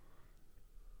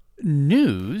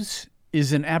 news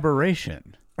is an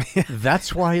aberration.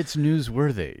 That's why it's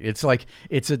newsworthy. It's like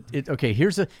okay.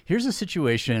 Here's a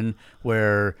situation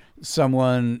where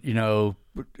someone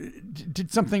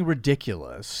did something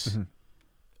ridiculous,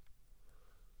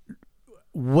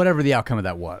 whatever the outcome of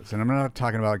that was. And I'm not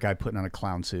talking about a guy putting on a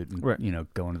clown suit and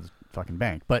going to the fucking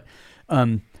bank, but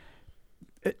and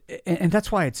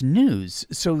that's why it's news.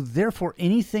 So therefore,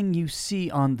 anything you see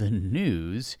on the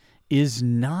news is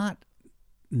not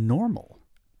normal.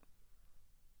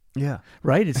 Yeah.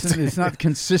 Right? It's not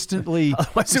consistently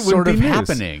Otherwise sort of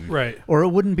happening. Right. Or it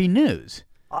wouldn't be news.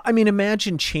 I mean,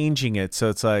 imagine changing it so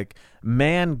it's like,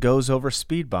 man goes over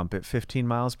speed bump at 15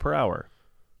 miles per hour.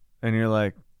 And you're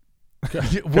like,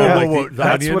 whoa.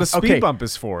 That's what a speed bump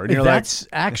is for. And you're that's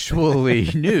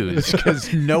actually news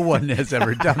because no one has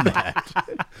ever done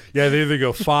that. Yeah, they either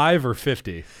go 5 or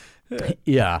 50.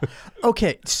 Yeah.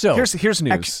 Okay, so. Here's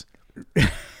news.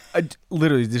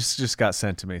 Literally, this just got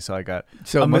sent to me, so I got...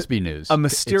 So it must be news. A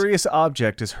mysterious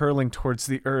object is hurling towards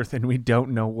the earth, and we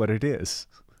don't know what it is.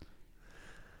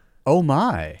 Oh,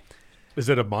 my. Is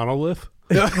it a monolith?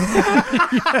 Because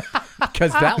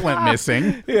that went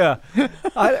missing. Yeah.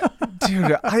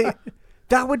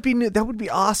 That would be new. That would be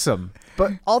awesome.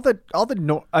 But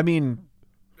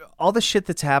all the shit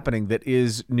that's happening that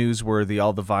is newsworthy,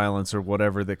 all the violence or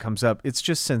whatever that comes up, it's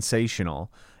just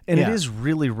sensational. And it is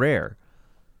really rare.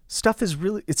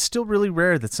 It's still really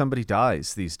rare that somebody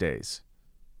dies these days.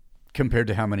 Compared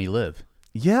to how many live.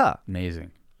 Yeah.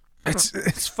 Amazing.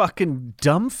 It's fucking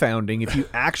dumbfounding if you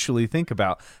actually think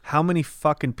about how many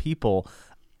fucking people,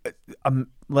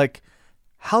 like,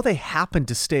 how they happen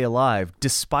to stay alive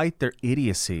despite their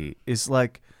idiocy is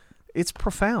like, it's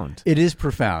profound. It is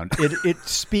profound. It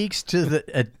speaks to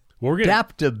the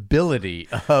adaptability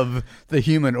of the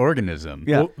human organism.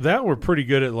 Yeah. Well, that we're pretty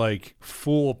good at, like,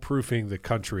 foolproofing the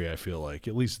country, I feel like.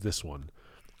 At least this one.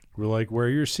 We're like, wear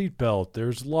your seatbelt.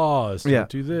 There's laws. Don't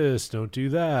do this. Don't do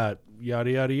that.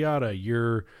 Yada, yada, yada.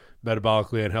 You're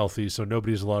metabolically unhealthy, so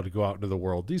nobody's allowed to go out into the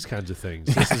world. These kinds of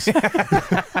things.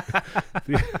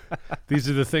 These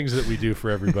are the things that we do for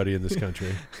everybody in this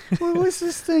country. What was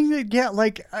this thing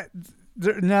that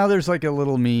now there's like a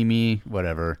little meme,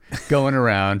 whatever, going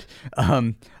around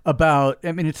about,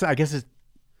 I mean,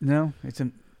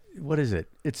 what is it?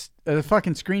 It's a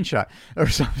fucking screenshot or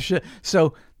some shit.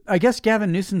 So I guess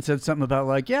Gavin Newsom said something about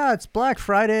like, yeah, it's Black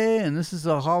Friday and this is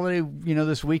a holiday,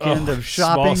 this weekend of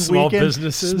shopping small weekend.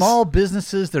 Businesses. Small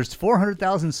businesses. There's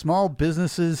 400,000 small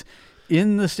businesses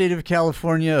in the state of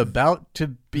California about to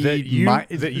be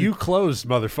that you closed,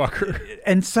 motherfucker.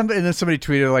 And then somebody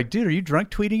tweeted like, dude, are you drunk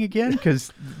tweeting again?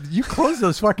 Because you closed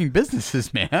those fucking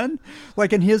businesses, man.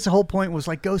 Like, and his whole point was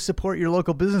like, go support your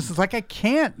local businesses. Like, I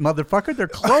can't, motherfucker. They're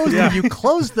closed. And you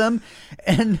closed them.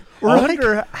 And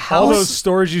all those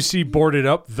stores you see boarded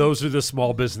up, those are the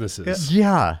small businesses.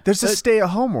 Yeah. There's a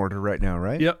stay-at-home order right now,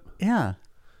 right? Yep. Yeah.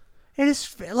 It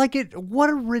is like what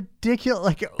a ridiculous,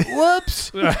 like,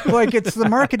 whoops. Like, it's the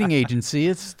marketing agency.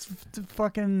 It's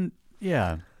fucking,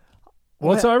 yeah.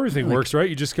 Well, that's how everything works, right?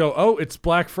 You just go, oh, it's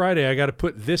Black Friday. I got to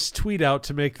put this tweet out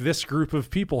to make this group of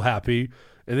people happy.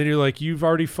 And then you're like, you've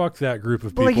already fucked that group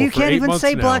of people. Like, you for can't 8 even months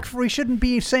say now. we shouldn't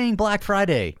be saying Black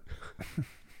Friday.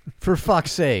 For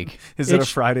fuck's sake. Is it a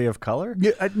Friday of color?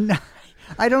 No,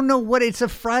 I don't know what. It's a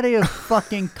Friday of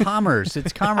fucking commerce.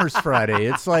 It's Commerce Friday.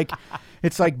 It's like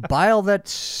buy all that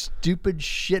stupid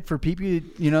shit for people,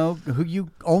 who you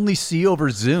only see over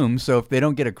Zoom. So if they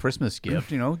don't get a Christmas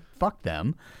gift, fuck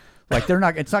them. Like,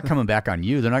 it's not coming back on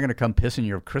you. They're not going to come piss in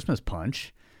your Christmas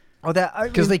punch. Oh,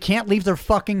 because they can't leave their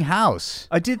fucking house.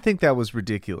 I did think that was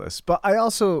ridiculous, but I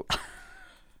also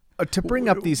to bring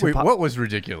up these. Wait, what was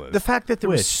ridiculous? The fact that there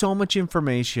was so much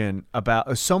information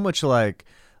about so much like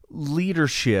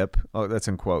leadership. Oh, that's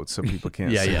in quotes, so people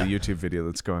can't see the YouTube video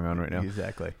that's going on right now.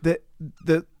 Exactly.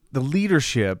 The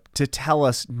leadership to tell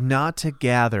us not to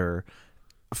gather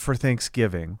for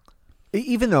Thanksgiving,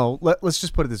 even though let's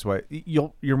just put it this way: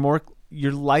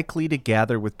 you're likely to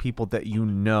gather with people that you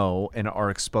know and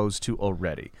are exposed to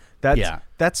already.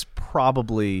 That's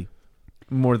probably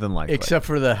more than likely. Except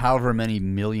for the however many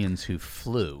millions who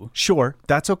flew. Sure,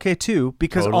 that's okay too,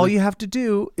 because all you have to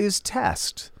do is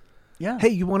test. Yeah. Hey,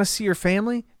 you want to see your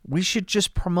family? We should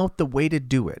just promote the way to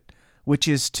do it, which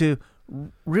is to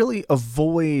really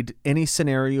avoid any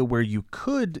scenario where you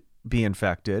could be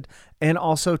infected, and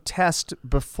also test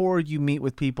before you meet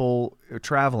with people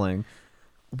traveling.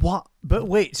 What? But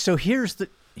wait, so here's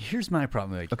my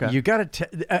problem. Like, okay. You got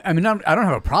to. I mean, I don't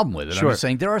have a problem with it. Sure. I'm just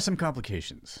saying there are some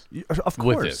complications. Of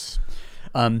course.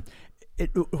 With this.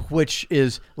 Which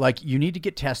is like you need to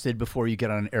get tested before you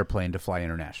get on an airplane to fly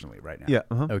internationally right now. Yeah.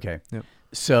 Uh-huh. Okay. Yep.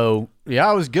 So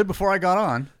I was good before I got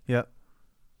on. Yeah.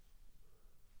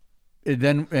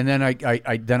 Then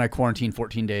I quarantine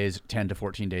 14 days, 10 to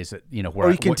 14 days. Where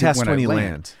or you can test when you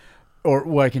land.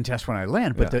 Or I can test when I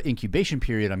land, but the incubation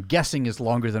period, I'm guessing, is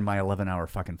longer than my 11-hour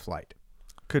fucking flight.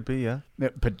 Could be, yeah.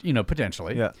 But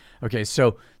potentially. Yeah. Okay,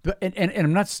 so and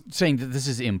I'm not saying that this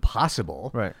is impossible.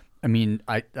 Right. I mean,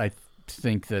 I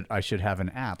think that I should have an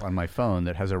app on my phone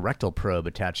that has a rectal probe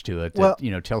attached to it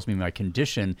that tells me my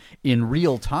condition in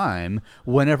real time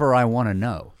whenever I want to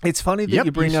know. It's funny that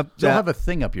you bring up that. You'll have a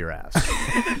thing up your ass.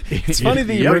 It's funny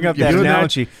that you bring up that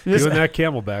analogy. Doing that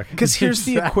Camelback. Because here's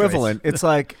the equivalent. It's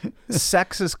like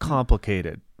sex is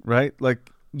complicated, right? Like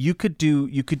you could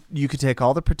take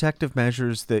all the protective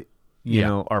measures that you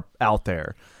know are out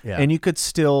there, and you could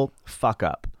still fuck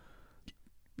up.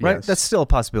 Right? Yes. That's still a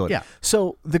possibility. Yeah.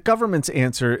 So the government's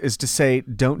answer is to say,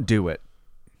 don't do it.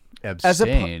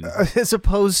 Abstain. As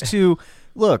opposed to,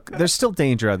 look, there's still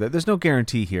danger out there. There's no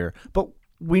guarantee here. But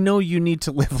we know you need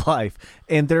to live life.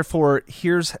 And therefore,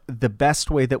 here's the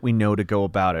best way that we know to go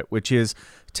about it, which is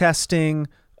testing,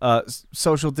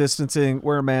 social distancing,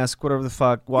 wear a mask, whatever the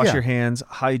fuck, wash your hands,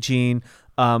 hygiene,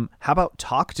 How about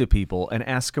talk to people and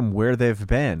ask them where they've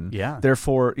been? Yeah.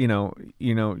 Therefore, your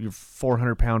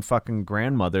 400-pound fucking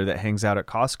grandmother that hangs out at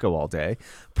Costco all day,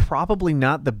 probably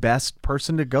not the best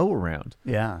person to go around.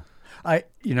 Yeah.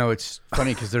 It's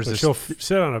funny because there's But this. she'll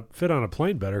fit on a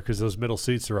plane better because those middle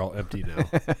seats are all empty now.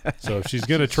 So if she's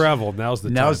going to travel, now's the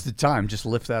time. Now's the time. Just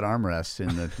lift that armrest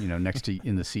in the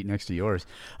in the seat next to yours.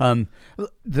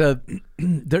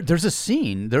 There's a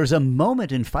scene. There's a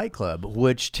moment in Fight Club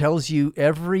which tells you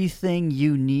everything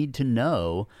you need to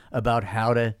know about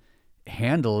how to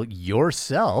handle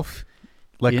yourself.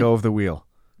 Let go of the wheel.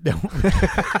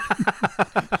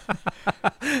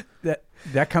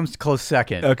 That comes close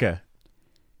second. Okay.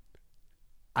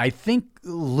 I think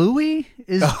Louis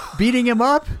is beating him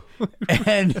up,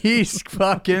 and he's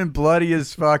fucking bloody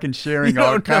as fucking sharing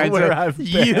all kinds of.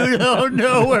 You don't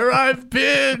know where I've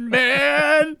been,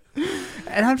 man.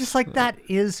 And I'm just like, that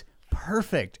is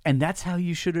perfect, and that's how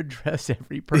you should address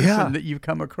every person that you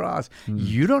come across.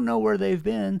 You don't know where they've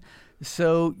been,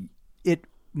 so it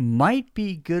might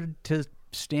be good to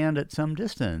stand at some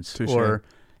distance, Touché. or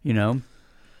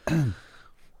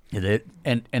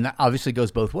and that obviously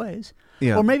goes both ways.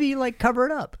 Yeah. Or maybe you cover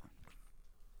it up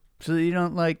so that you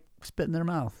don't spit in their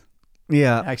mouth.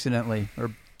 Yeah. Accidentally,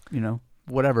 or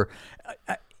whatever.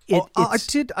 I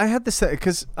had this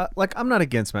because I'm not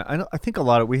against it. I think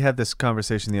we had this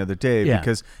conversation the other day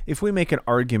because if we make an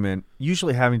argument,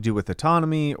 usually having to do with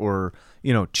autonomy or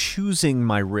choosing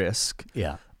my risk.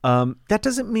 Yeah. That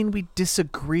doesn't mean we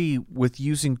disagree with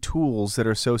using tools that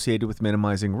are associated with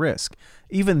minimizing risk,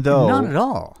 even though not at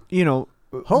all.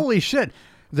 Holy shit.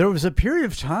 There was a period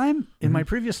of time in my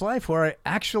previous life where I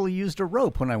actually used a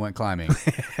rope when I went climbing.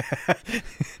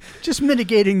 Just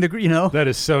mitigating the, That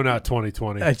is so not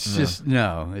 2020. It's just,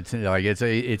 no. It's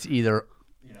it's either.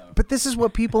 But this is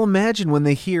what people imagine when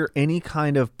they hear any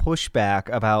kind of pushback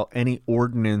about any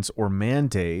ordinance or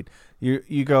mandate.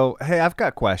 You go, hey, I've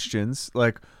got questions.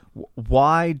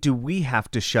 Why do we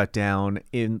have to shut down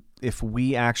if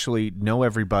we actually know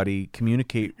everybody,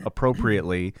 communicate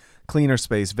appropriately, clean our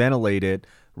space, ventilate it,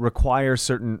 require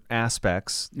certain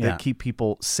aspects that keep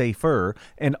people safer,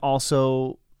 and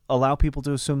also allow people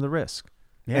to assume the risk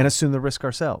and assume the risk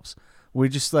ourselves? We're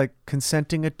just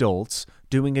consenting adults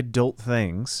doing adult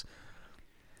things,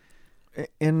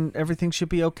 and everything should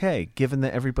be okay, given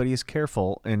that everybody is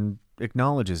careful and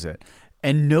acknowledges it.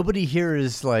 And nobody here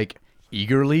is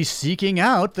eagerly seeking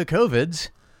out the COVIDs.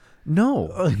 No.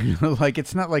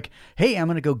 It's not hey, I'm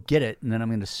going to go get it, and then I'm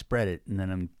going to spread it, and then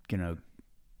I'm going to...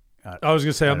 I was going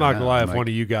to say, I'm not going to lie. If one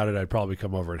of you got it, I'd probably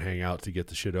come over and hang out to get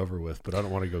the shit over with, but I don't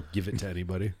want to go give it to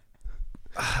anybody.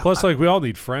 Plus, we all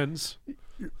need friends.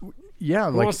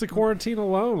 Yeah. Who wants to quarantine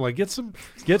alone? Get some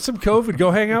COVID. Go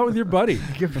hang out with your buddy.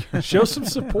 Show some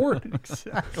support.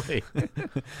 Exactly.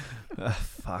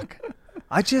 Fuck.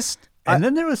 And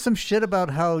then there was some shit about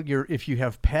how if you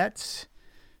have pets,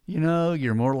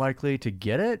 you're more likely to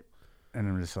get it. And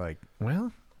I'm just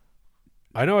well,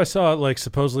 I know I saw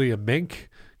supposedly a mink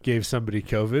gave somebody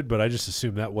COVID, but I just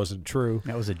assumed that wasn't true.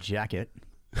 That was a jacket.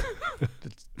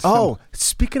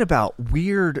 Speaking about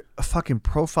weird fucking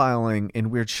profiling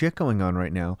and weird shit going on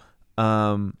right now,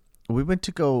 we went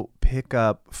to go pick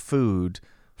up food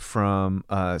from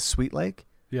Sweet Lake.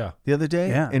 Yeah. The other day.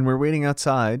 Yeah. And we're waiting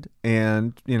outside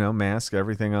and, mask,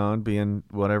 everything on, being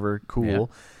whatever, cool.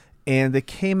 Yeah. And they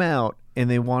came out and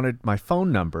they wanted my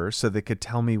phone number so they could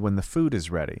tell me when the food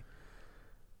is ready.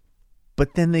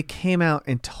 But then they came out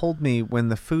and told me when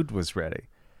the food was ready.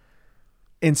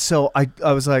 And so I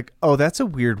was like, oh, that's a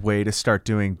weird way to start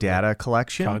doing data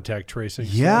collection. Contact tracing.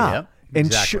 Yeah. Yep, and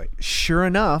exactly. Sure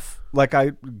enough,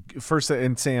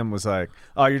 and Sam was like,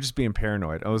 oh, you're just being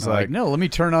paranoid. I was like, no, let me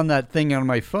turn on that thing on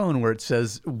my phone where it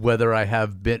says whether I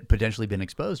have potentially been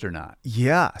exposed or not.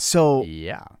 Yeah. So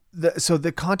yeah.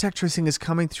 The contact tracing is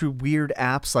coming through weird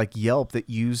apps like Yelp that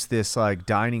use this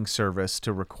dining service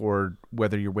to record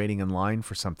whether you're waiting in line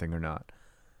for something or not.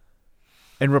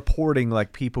 And reporting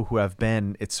people who have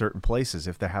been at certain places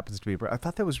if there happens to be. I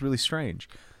thought that was really strange.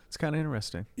 It's kind of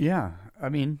interesting. Yeah. I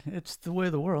mean, it's the way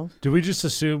of the world. Do we just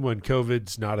assume when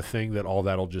COVID's not a thing that all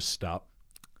that'll just stop?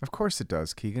 Of course it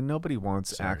does, Kegan. Nobody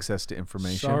wants access to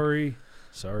information.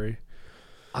 Sorry.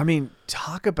 I mean,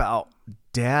 talk about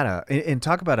data and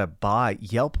talk about a buy.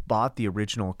 Yelp bought the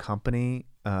original company,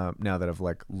 now that I've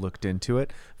looked into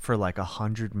it, for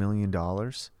 $100 million.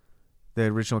 The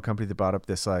original company that bought up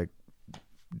this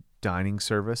dining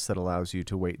service that allows you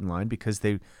to wait in line because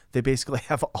they basically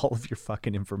have all of your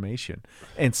fucking information.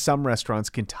 And some restaurants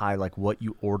can tie what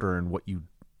you order and what you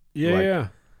Yeah.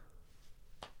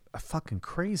 fucking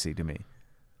crazy to me.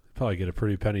 Probably get a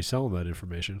pretty penny selling that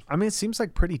information. I mean, it seems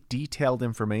like pretty detailed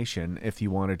information if you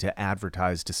wanted to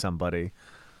advertise to somebody.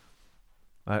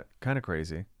 Kind of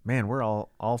crazy. Man, we're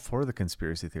all for the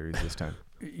conspiracy theories this time.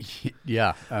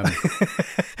 Yeah.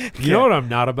 You know what I'm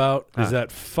not about is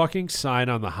that fucking sign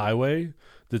on the highway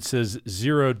that says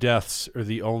 0 deaths are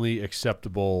the only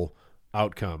acceptable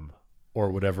outcome or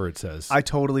whatever it says. I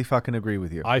totally fucking agree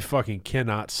with you. I fucking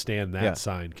cannot stand that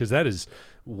sign because that is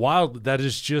wild. That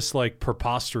is just like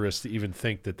preposterous to even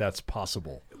think that that's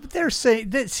possible. They're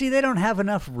saying that, see, they don't have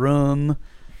enough room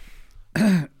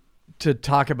to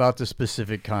talk about the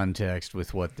specific context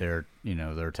with what they're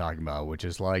talking about, which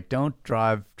is like, don't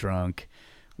drive drunk,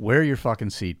 wear your fucking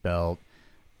seatbelt,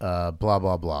 blah,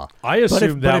 blah, blah. I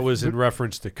assume that was in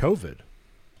reference to COVID.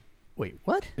 Wait,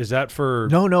 what? Is that for...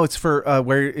 No, it's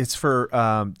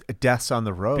for deaths on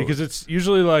the road. Because it's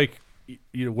usually like,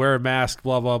 wear a mask,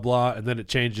 blah, blah, blah, and then it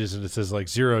changes and it says like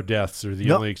 0 deaths are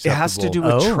the only acceptable. It has to do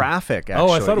with traffic, actually.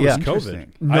 Oh, I thought it was COVID.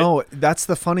 No, that's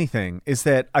the funny thing, is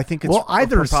that I think it's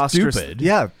either preposterous. stupid.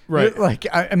 Yeah. Right. Like,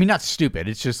 I mean, not stupid.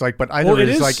 It's just like, but either it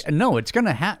is like, no, it's going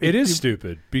to happen. It is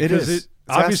stupid because It's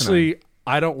obviously asinine.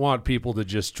 I don't want people to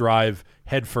just drive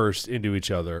headfirst into each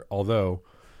other. Although,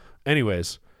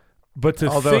 anyways, but to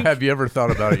think, have you ever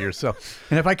thought about it yourself?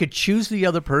 And if I could choose the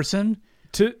other person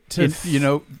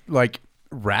like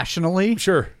rationally,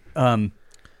 sure.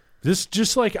 This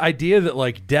just like idea that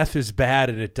like death is bad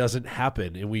and it doesn't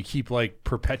happen, and we keep like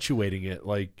perpetuating it.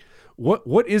 Like,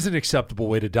 what is an acceptable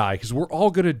way to die? Because we're all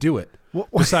going to do it.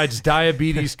 Besides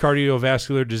diabetes,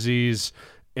 cardiovascular disease,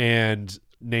 and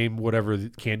name whatever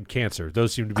cancer.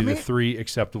 Those seem to be the 3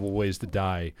 acceptable ways to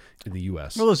die in the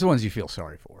U.S. Well, those are the ones you feel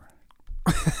sorry for.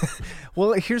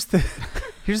 Well, it is a.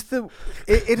 I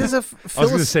was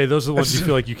going to say those are the ones you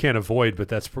feel like you can't avoid,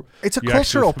 but it's a you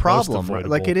cultural actually problem. most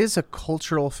Like, it is a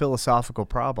cultural, philosophical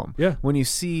problem. Yeah. When you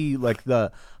see like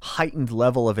the heightened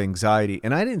level of anxiety,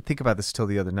 and I didn't think about this till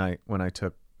the other night when I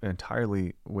took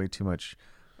entirely way too much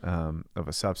of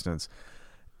a substance,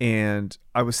 and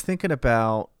I was thinking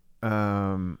about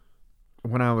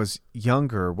when I was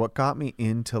younger, what got me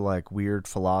into like weird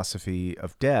philosophy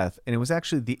of death, and it was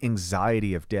actually the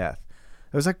anxiety of death.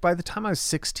 It was like by the time I was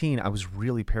 16, I was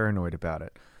really paranoid about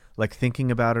it, like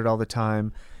thinking about it all the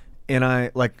time. And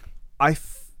I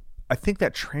think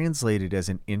that translated as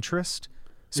an interest.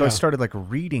 So I started like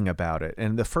reading about it.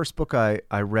 And the first book I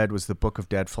read was the Book of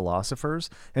Dead Philosophers.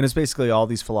 And it's basically all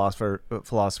these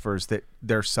philosophers that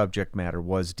their subject matter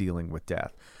was dealing with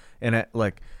death. And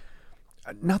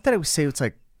not that I would say it's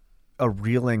like a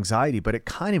real anxiety, but it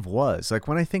kind of was. Like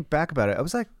when I think back about it, I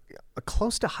was like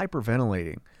close to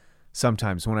hyperventilating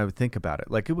sometimes when I would think about it.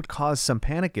 Like it would cause some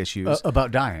panic issues.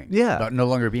 About dying. Yeah. About no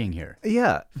longer being here.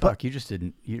 Yeah. Fuck, you just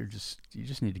need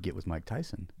to get with Mike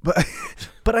Tyson. But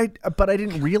I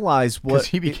didn't realize what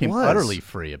he became it was. utterly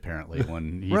free apparently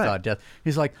when he thought death.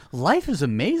 He's like, life is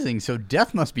amazing, so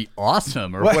death must be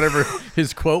awesome, or whatever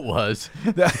his quote was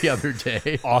the other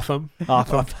day. Awesome.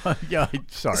 Yeah,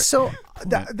 sorry. So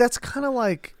that's kind of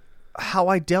like how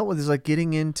I dealt with is like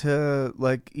getting into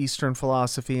like Eastern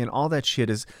philosophy and all that shit.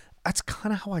 That's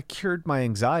kind of how I cured my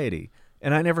anxiety.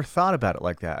 And I never thought about it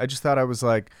like that. I just thought I was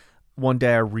like, one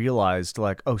day I realized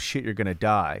like, oh shit, you're going to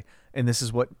die. And this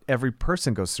is what every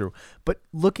person goes through. But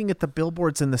looking at the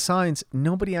billboards and the signs,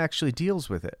 nobody actually deals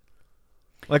with it.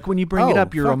 Like when you bring it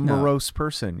up, you're a morose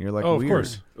person. You're like, oh, weird. of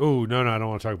course. Oh, no, I don't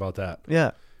want to talk about that.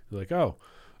 Yeah. You're like, oh,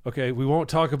 okay, we won't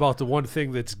talk about the one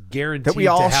thing that's guaranteed that we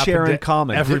all to happen share in to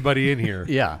common. everybody in here.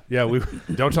 Yeah. We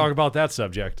don't talk about that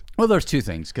subject. Well, there's 2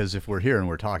 things, because if we're here and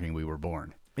we're talking, we were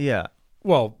born. Yeah.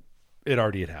 Well, it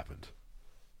already had happened.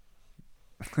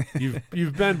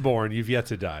 You've been born. You've yet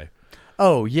to die.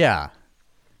 Oh yeah,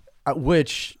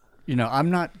 which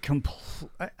I'm not.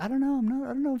 I don't know. I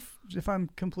don't know if I'm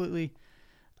completely.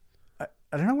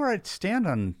 I don't know where I'd stand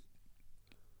on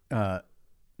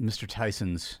Mr.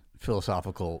 Tyson's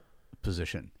philosophical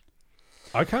position.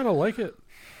 I kind of like it.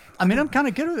 I mean, I'm kind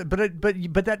of good with it,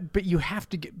 but you have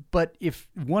to get. But if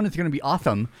one is going to be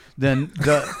awesome, then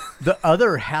the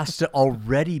other has to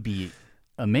already be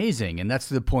amazing, and that's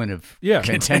the point of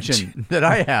contention that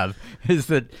I have, is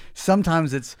that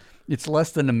sometimes it's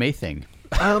less than amazing.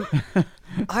 I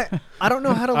don't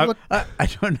know how to look. I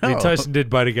don't know. I mean, Tyson did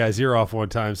bite a guy's ear off one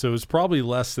time, so it was probably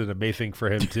less than amazing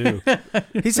for him too.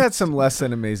 He's had some less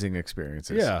than amazing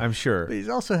experiences. Yeah, I'm sure. But he's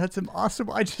also had some awesome.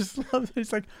 I just love it.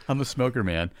 He's like, I'm a smoker,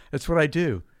 man. That's what I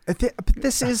do. But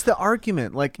this is the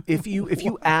argument. Like if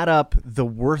you add up the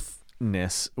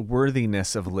worthiness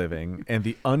of living and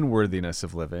the unworthiness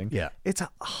of living, it's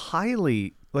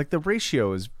highly, like, the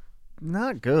ratio is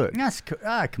not good.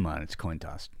 Come on, it's coin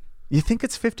tossed. You think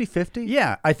it's 50-50?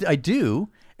 Yeah, I do.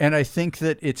 And I think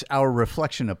that it's our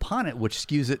reflection upon it which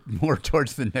skews it more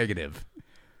towards the negative.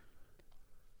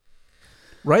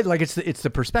 Right? Like it's the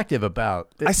perspective about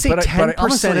it. I say but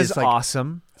 10% is it's like,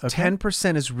 awesome. Okay.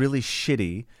 10% is really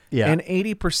shitty. Yeah. And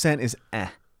 80% is eh.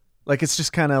 Like it's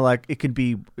just kind of like it could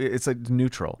be. It's like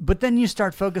neutral. But then you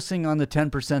start focusing on the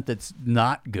 10% that's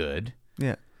not good.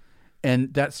 Yeah.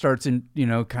 And that starts in,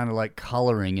 kind of like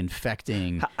coloring,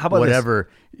 infecting, How about whatever,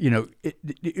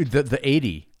 the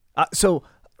 80. So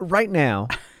right now,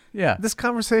 Yeah. this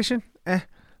conversation, eh.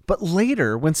 But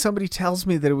later, when somebody tells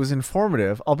me that it was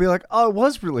informative, I'll be like, oh, it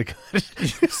was really good.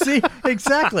 See,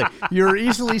 exactly. You're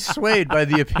easily swayed by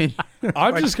the opinion.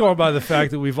 I'm just going by the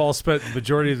fact that we've all spent the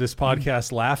majority of this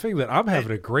podcast laughing, that I'm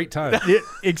having a great time.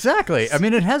 Exactly. I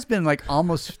mean, it has been like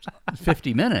almost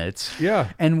 50 minutes. Yeah.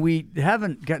 And we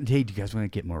haven't gotten, hey, do you guys want to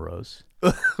get more rows?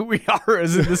 We are.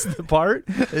 Isn't this the part?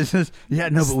 Yeah,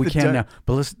 no, but we can now.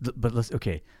 But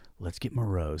let's get more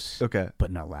rows. Okay.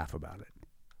 But not laugh about it.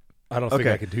 I don't think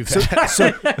I could do that. So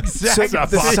It's not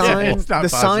the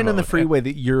sign on the possible. freeway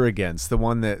that you're against, the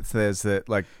one that says that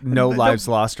like no lives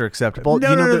lost are acceptable.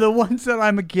 No, the ones that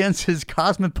I'm against is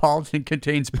cosmopolitan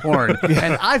contains porn,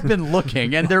 and I've been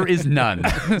looking, and there is none.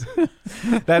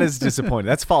 That is disappointing.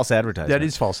 That's false advertising. That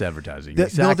is false advertising. No,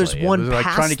 Exactly. there's one It was like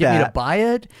past trying to get me to that. buy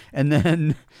it, and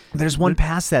then There's one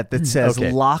past that says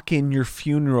Okay. lock in your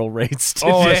funeral rates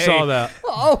today. Oh, I saw that.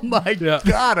 oh my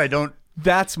God, I don't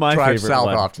That's my drive favorite south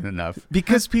one. often enough.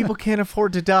 Because people can't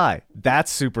afford to die.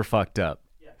 That's super fucked up.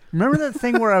 Remember that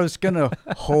thing where I was gonna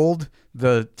hold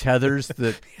the tethers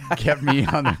that kept me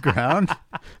on the ground?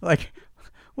 Like,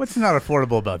 what's not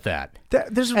affordable about that?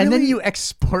 There's And then really- you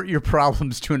export your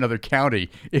problems to another county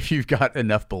if you've got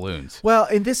enough balloons. Well,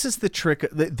 and this is the trick.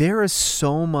 There is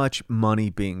so much money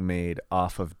being made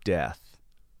off of death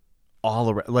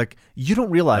all around. Like, you don't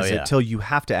realize Oh, yeah. it till you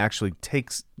have to actually take,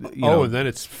 And then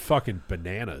it's fucking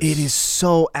bananas. it is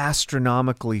so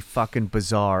astronomically fucking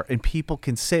bizarre. And people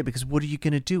can say it because what are you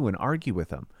going to do and argue with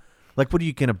them? Like, what are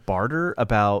you going to barter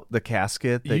about the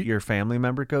casket that your family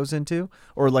member goes into?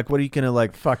 Or, like, what are you going to,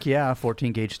 like... Fuck yeah,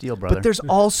 14 gauge steel, brother. But there's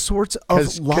all sorts of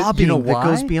 'Cause lobbying you know that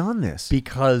goes why? beyond this.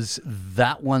 Because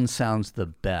that one sounds the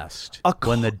best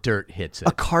when the dirt hits it.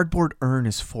 A cardboard urn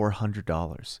is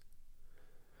 $400.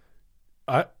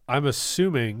 I'm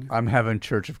assuming. I'm having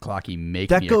Church of Clocky make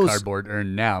That me goes- a cardboard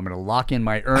urn now. I'm going to lock in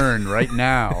my urn right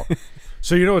now.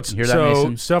 So you know what's hear that,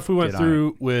 Mason? stuff we went Get on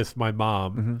through with my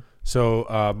mom. Mm-hmm.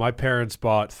 So my parents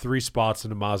bought 3 spots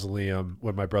in a mausoleum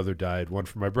when my brother died. One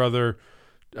for my brother,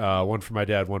 one for my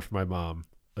dad, one for my mom.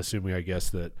 Assuming, I guess,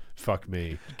 that fuck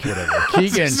me, whatever.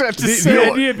 Kegan, The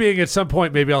idea being at some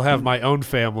point maybe I'll have my own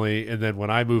family, and then when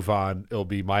I move on, it'll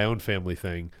be my own family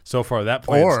thing. So far, that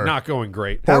plan's Or- not going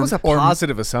great. That was a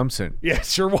positive assumption. Yeah, it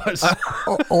sure was.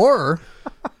 or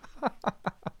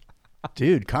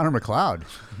dude, Connor McLeod.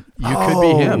 You could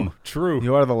be him. True.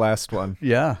 You are the last one.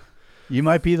 Yeah. You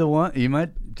might be the one. You might.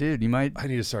 I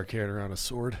need to start carrying around a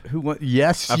sword.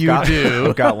 Yes, I've you got, do.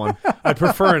 I've got one. I'd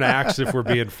prefer an axe if we're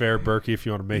being fair, Berkey, if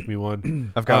you want to make me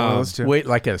one. I've got one of those too. Wait,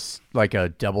 like a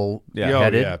double Yeah.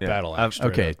 headed. Yeah, battle axe.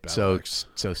 straight Okay, up battle so axe.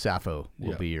 Sappho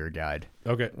will Yeah. be your guide.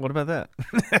 Okay, What about that?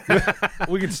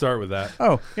 we can start with that.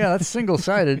 Oh, yeah, that's single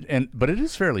sided, but it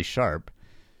is fairly sharp.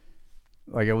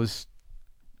 Like I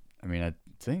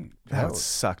think That would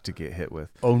suck to get hit with.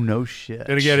 Oh no shit.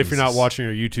 And again, if you're not Jesus. watching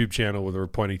our YouTube channel, where we're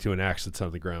pointing to an axe that's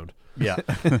on the ground. Yeah.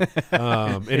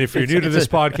 And if you're new to this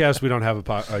podcast, we don't have a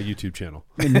YouTube channel.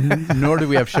 Nor do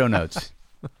we have show notes.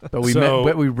 But we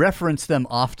reference them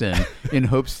often in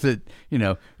hopes that,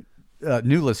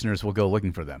 new listeners will go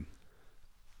looking for them.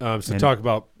 So talk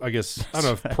about, I guess, I don't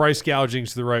know if price gouging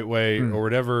is the right way or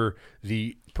whatever,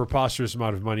 the preposterous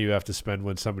amount of money you have to spend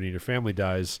when somebody in your family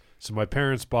dies. So my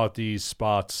parents bought these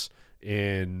spots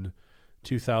in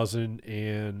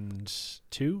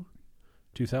 2002?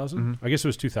 2000? I guess it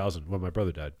was 2000 when my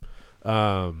brother died.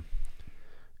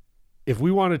 If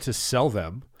we wanted to sell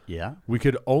them, Yeah. we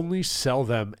could only sell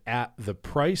them at the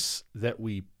price that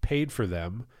we paid for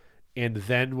them. And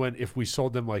then if we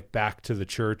sold them like back to the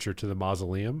church or to the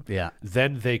mausoleum, Yeah.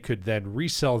 then they could then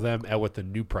resell them at what the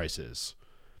new price is.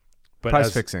 But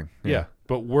Price fixing. Yeah.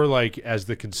 But we're like, as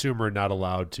the consumer, not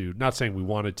allowed to, not saying we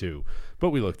wanted to, but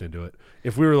we looked into it.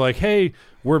 If we were like, hey,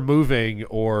 we're moving,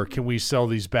 or can we sell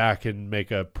these back and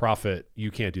make a profit? You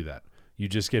can't do that. You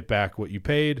just get back what you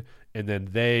paid, and then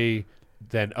they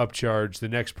then upcharge the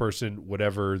next person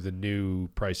whatever the new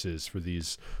price is for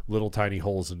these little tiny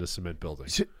holes in the cement building.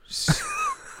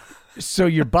 So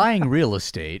you're buying real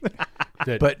estate,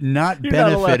 That- but not You're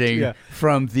not allowed to, benefiting yeah.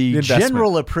 from the The investment.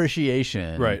 general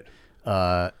appreciation, Right.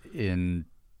 in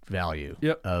value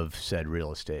Yep. of said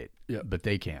real estate. Yep. But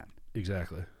they can.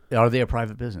 Exactly. Are they a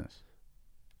private business?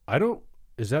 I don't.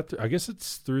 Is that? I guess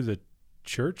it's through the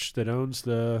church that owns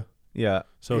the. Yeah.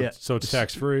 So Yeah. so it's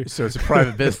tax free. So it's a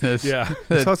private business. Yeah.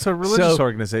 So it's a religious So-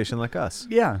 organization like us.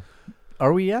 Yeah.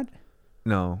 Are we yet?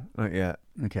 No, not yet.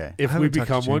 Okay. If I we haven't talked to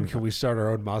become one, Jamie can we start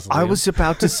our own mausoleum? I was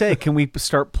about to say, can we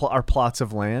start our plots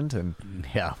of land and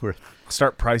Yeah, we're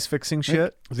start price fixing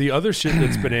shit? The other shit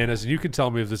that's bananas, and you can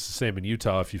tell me if this is the same in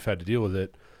Utah if you've had to deal with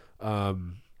it.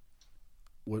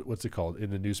 What's it called in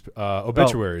the news?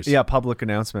 Obituaries. Oh, yeah, public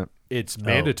announcement. It's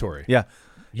mandatory. Yeah,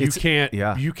 You can't.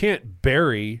 yeah. You can't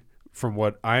bury, from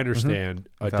what I understand,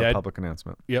 a without dead. public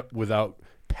announcement. Yep, without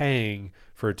paying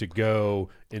for it to go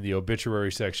in the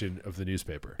obituary section of the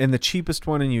newspaper. And the cheapest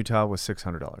one in Utah was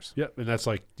 $600. Yep, and that's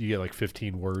like you get like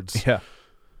 15 words. Yeah,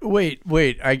 wait.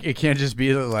 It can't just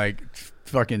be like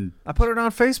fucking I put it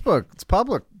on Facebook. It's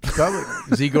public.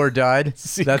 Zigor died.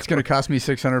 That's going to cost me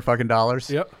 $600 fucking dollars.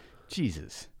 Yep.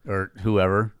 Jesus, or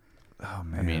whoever. Oh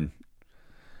man, I mean,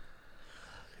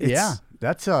 It's- yeah,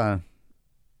 that's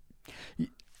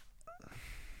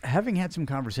having had some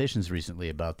conversations recently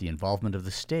about the involvement of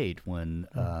the state when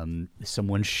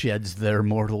someone sheds their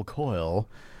mortal coil.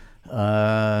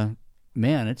 Man,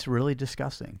 it's really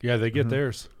disgusting. Yeah, they get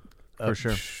theirs. for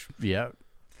sure. Yeah.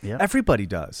 Yeah. Everybody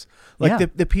does. Like Yeah.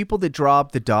 the people that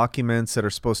drop the documents that are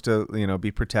supposed to,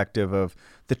 be protective of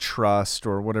the trust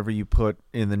or whatever you put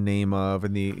in the name of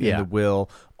in the will.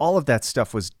 All of that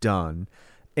stuff was done,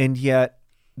 and yet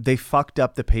they fucked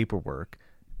up the paperwork,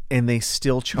 and they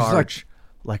still charge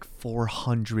like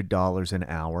 $400 an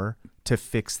hour to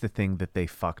fix the thing that they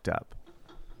fucked up.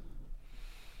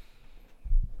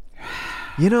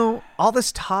 All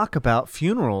this talk about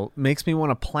funeral makes me want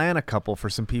to plan a couple for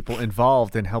some people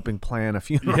involved in helping plan a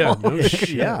funeral. Yeah, no shit.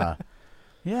 Yeah.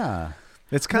 Yeah.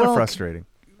 It's kind of Well, frustrating.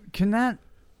 Can that,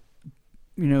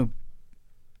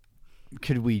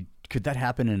 could that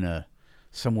happen in a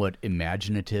somewhat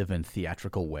imaginative and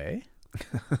theatrical way?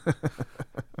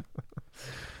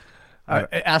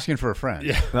 Asking for a friend.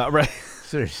 Yeah. Right.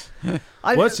 Serious.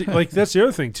 That's the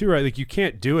other thing too, right? Like you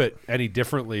can't do it any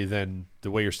differently than the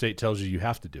way your state tells you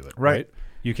have to do it, right?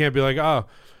 You can't be like, oh,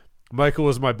 Michael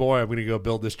is my boy. I'm going to go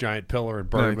build this giant pillar and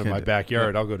burn him in my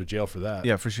backyard. I'll go to jail for that.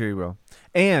 Yeah, for sure you will.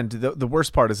 And the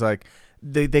worst part is like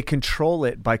they control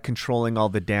it by controlling all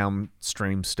the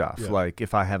downstream stuff. Yeah. Like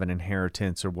if I have an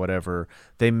inheritance or whatever,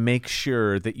 they make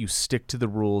sure that you stick to the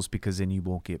rules because then you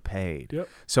won't get paid. Yep.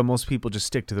 So most people just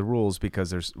stick to the rules because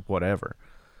there's whatever.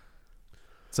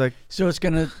 It's like, So it's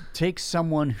going to take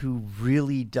someone who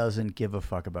really doesn't give a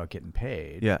fuck about getting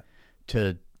paid yeah.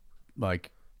 to,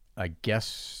 like, I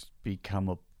guess, become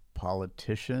a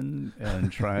politician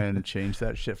and try and change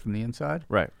that shit from the inside?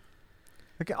 Right.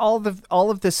 Like all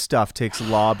of this stuff takes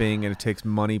lobbying, and it takes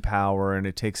money power, and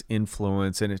it takes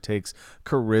influence, and it takes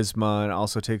charisma, and it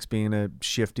also takes being a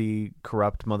shifty,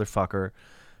 corrupt motherfucker.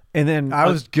 And then I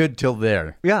was good till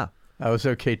there. yeah. I was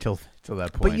okay till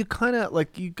that point. But you kind of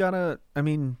you gotta. I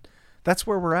mean, that's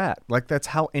where we're at. Like that's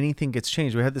how anything gets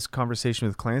changed. We had this conversation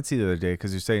with Clancy the other day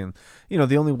because you're saying,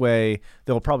 the only way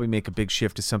they'll probably make a big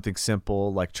shift is something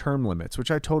simple like term limits, which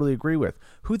I totally agree with.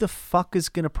 Who the fuck is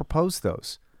going to propose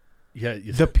those? Yeah.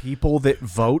 The people that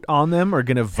vote on them are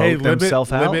going to vote themselves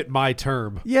out. Limit my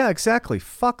term. Yeah, exactly.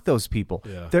 Fuck those people.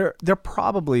 Yeah. They're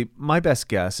probably, my best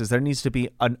guess is there needs to be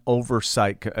an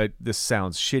oversight. This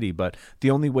sounds shitty, but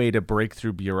the only way to break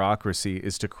through bureaucracy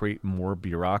is to create more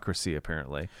bureaucracy,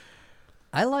 apparently.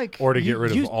 I like... Or to get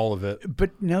rid of all of it.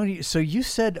 But no, so you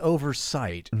said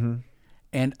oversight,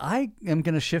 and I am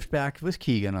going to shift back with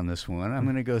Kegan on this one. I'm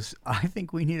going to go, I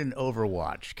think we need an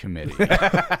Overwatch committee.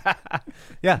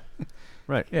 Yeah.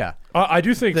 Right. Yeah. I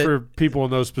do think for people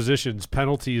in those positions,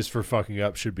 penalties for fucking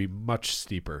up should be much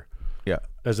steeper. Yeah.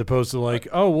 As opposed to like,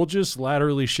 oh, we'll just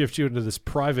laterally shift you into this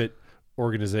private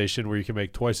organization where you can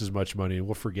make twice as much money, and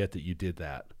we'll forget that you did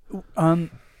that.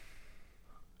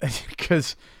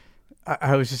 Because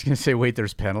I was just going to say, wait,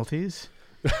 there's penalties?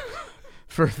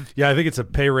 Yeah, I think it's a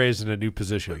pay raise in a new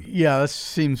position. Yeah, that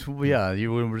seems, we're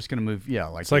just going to move,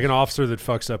 It's like an officer that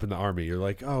fucks up in the Army. You're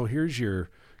like, oh, here's your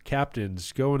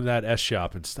captains. Go into that S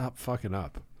shop and stop fucking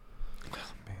up. Oh,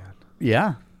 man.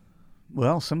 Yeah.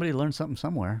 Well, somebody learned something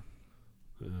somewhere.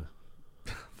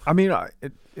 I mean,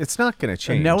 it's not going to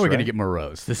change. And now we're right? going to get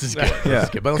morose. This is good. Yeah. This is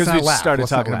good. But let's Because not we laugh. started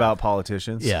Let's not talking laugh. about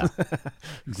politicians. Yeah.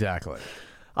 Exactly.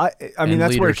 I mean, And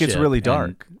that's where it gets leadership really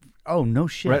dark. Oh, no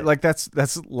shit. Right, like that's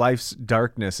life's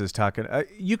darkness is talking.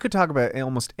 You could talk about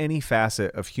almost any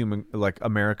facet of human, like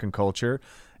American culture,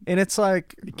 and it's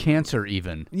like Cancer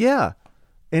even. yeah,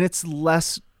 and it's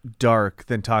less dark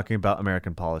than talking about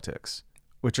American politics,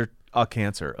 which are a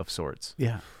cancer of sorts.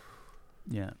 Yeah.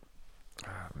 Yeah.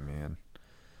 Oh, man.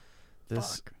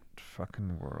 This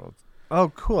fucking world. Oh,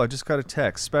 cool. I just got a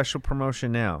text. Special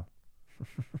promotion now.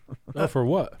 Oh, for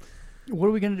what? What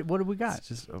are we gonna do? What do we got? Let's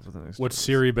just open the next What's doors.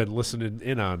 Siri been listening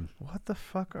in on? What the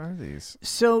fuck are these?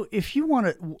 So if you want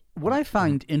to, what I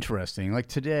find interesting, like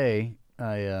today,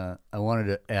 I wanted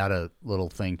to add a little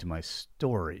thing to my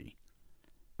story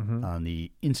on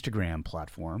the Instagram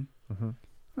platform.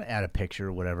 Add a picture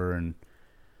or whatever,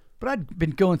 but I'd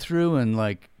been going through and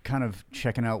like kind of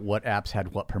checking out what apps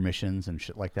had what permissions and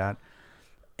shit like that,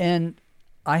 and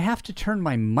I have to turn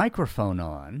my microphone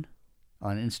on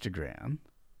Instagram,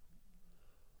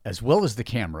 as well as the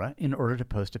camera, in order to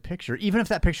post a picture, even if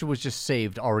that picture was just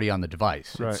saved already on the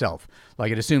device itself.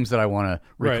 Like, it assumes that I want to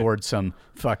record some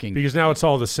fucking... Because now it's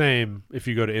all the same. If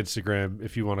you go to Instagram,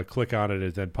 if you want to click on it,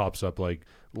 it then pops up like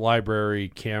library,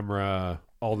 camera,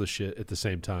 all the shit at the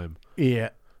same time. Yeah.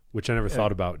 Which I never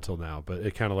thought about until now, but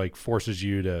it kind of like forces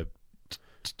you to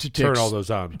turn all those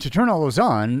on. To turn all those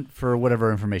on for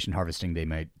whatever information harvesting they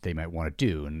might want to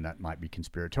do, and that might be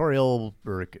conspiratorial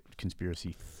or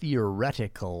conspiracy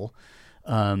theoretical,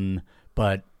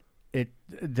 but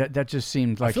that just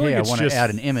seemed like, hey, I want to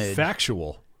add an image.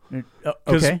 Factual.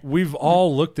 Because we've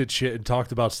all looked at shit and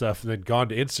talked about stuff, and then gone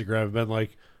to Instagram and been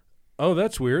like, oh,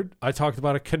 that's weird. I talked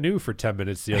about a canoe for 10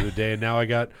 minutes the other day, and now I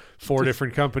got 4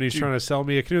 different companies trying to sell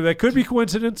me a canoe. That could be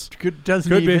coincidence.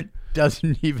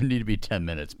 Doesn't even need to be 10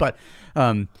 minutes, but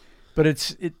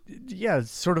it's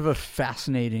sort of a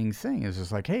fascinating thing. It's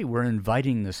just like, hey, we're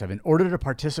inviting this in order to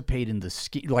participate in the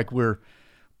scheme. Like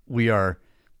we are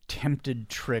tempted,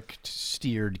 tricked,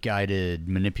 steered, guided,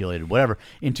 manipulated, whatever,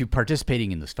 into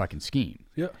participating in this fucking scheme.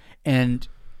 Yeah,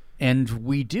 and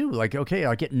we do, like, okay,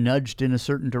 I get nudged in a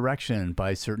certain direction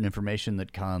by certain information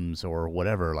that comes or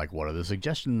whatever. Like, what are the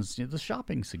suggestions, the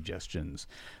shopping suggestions?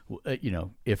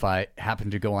 If I happen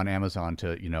to go on Amazon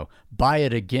to, buy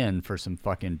it again for some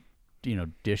fucking,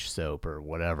 dish soap or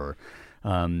whatever,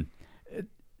 then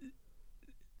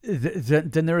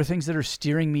there are things that are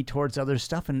steering me towards other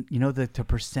stuff. And, the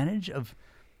percentage of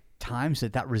times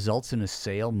that results in a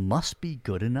sale must be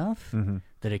good enough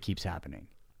that it keeps happening.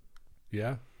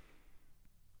 Yeah.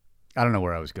 I don't know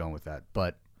where I was going with that,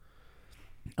 but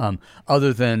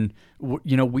other than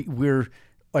we're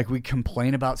like, we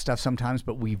complain about stuff sometimes,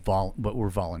 but we're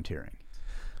volunteering.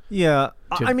 Yeah,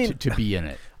 to be in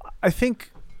it. I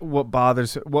think what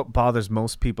bothers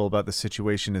most people about the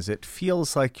situation is it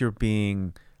feels like you're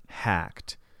being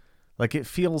hacked. Like, it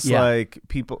feels like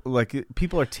people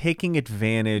are taking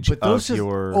advantage of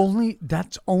your.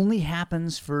 That only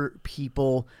happens for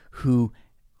people who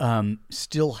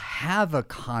still have a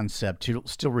concept, to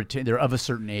still retain, they're of a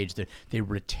certain age, that they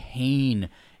retain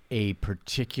a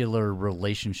particular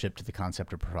relationship to the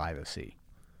concept of privacy.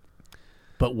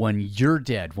 But when you're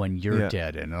dead, and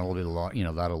it'll be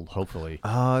that'll hopefully.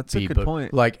 That's a good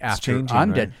point. Like, after changing, I'm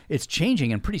right? dead, it's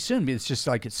changing, and pretty soon it's just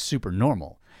like, it's super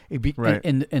normal. Right.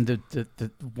 And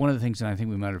the one of the things, and I think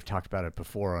we might have talked about it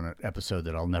before on an episode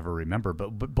that I'll never remember,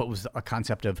 but was a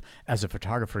concept of, as a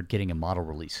photographer, getting a model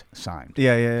release signed.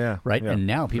 Yeah. Right. Yeah, and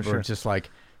now people are just like,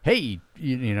 hey,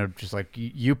 just like,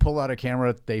 you pull out a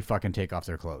camera, they fucking take off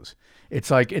their clothes. It's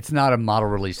like, it's not a model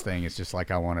release thing. It's just like,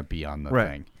 I want to be on the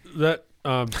thing. That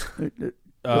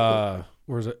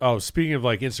where is it? Oh, speaking of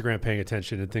like Instagram paying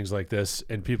attention and things like this,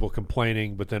 and people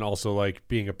complaining, but then also like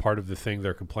being a part of the thing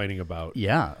they're complaining about.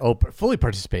 Yeah. Oh, fully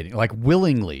participating, like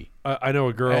willingly. I know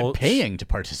a girl paying to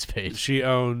participate. She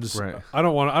owns. Right. I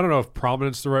don't know if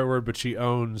prominence is the right word, but she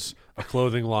owns a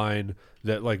clothing line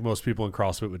that like most people in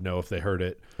CrossFit would know if they heard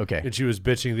it. Okay. And she was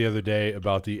bitching the other day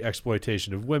about the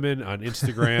exploitation of women on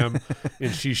Instagram,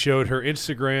 and she showed her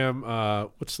Instagram.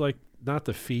 What's like. Not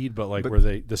the feed, but where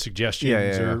the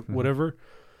suggestions or whatever.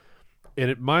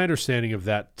 And my understanding of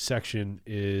that section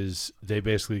is they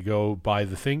basically go by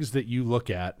the things that you look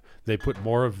at. They put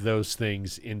more of those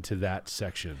things into that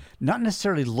section. Not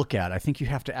necessarily look at. I think you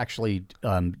have to actually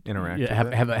interact.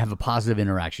 Have a positive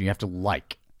interaction. You have to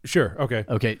like. Sure. Okay.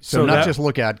 Okay. So not just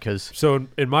look at, because. So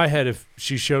in my head, if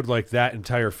she showed like that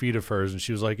entire feed of hers, and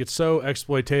she was like, "It's so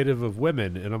exploitative of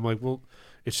women," and I'm like, well.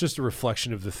 It's just a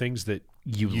reflection of the things that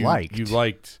you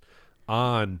liked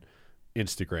on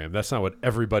Instagram. That's not what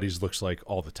everybody's looks like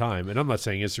all the time. And I'm not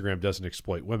saying Instagram doesn't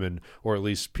exploit women, or at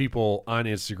least people on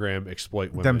Instagram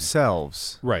exploit women.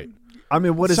 Themselves. Right. I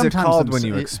mean, what is it called when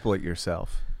you exploit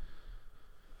yourself?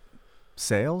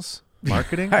 Sales?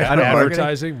 Marketing? I don't know.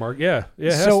 Advertising, yeah,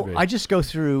 it has So to be. I just go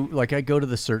through, like, I go to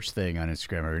the search thing on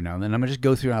Instagram every now and then. I'm gonna just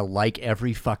go through and I like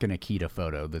every fucking Akita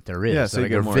photo that there is. Yeah, so you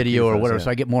get or more video Akita or photos, whatever. yeah.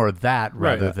 So I get more of that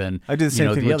rather than I do the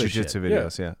same thing the with other jiu-jitsu shit.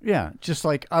 videos, yeah. Yeah, just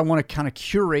like I want to kind of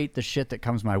curate the shit that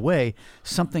comes my way.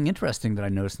 Something interesting that I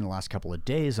noticed in the last couple of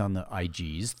days on the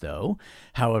IGs, though,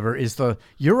 however, is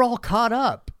you're all caught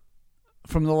up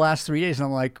from the last 3 days. And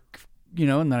I'm like,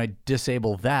 and then I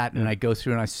disable that and I go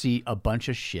through and I see a bunch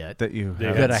of shit That you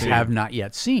that I have not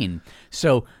yet seen.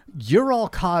 So you're all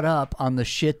caught up on the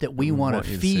shit that we want to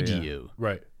you to feed see, yeah. you.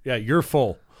 Right. Yeah, you're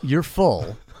full. You're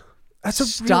full.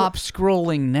 Stop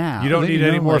scrolling now. You don't need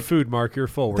any more like- food, Mark. You're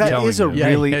full. We're That telling is a you.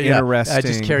 really interesting. I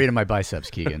just carried in my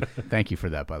biceps, Kegan. Thank you for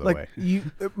that, by the way.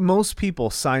 Most people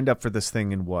signed up for this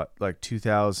thing in what, like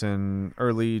 2000,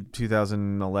 early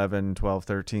 2011, 12,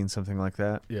 13, something like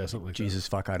that. Yeah, something like Jesus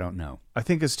fuck, I don't know. I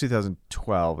think it's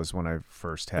 2012 is when I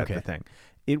first had the thing.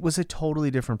 It was a totally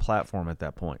different platform at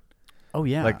that point. Oh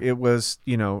yeah. Like it was,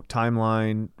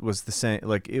 timeline was the same.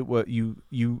 Like it was, you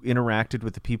interacted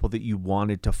with the people that you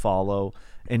wanted to follow,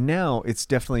 and now it's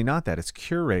definitely not that. It's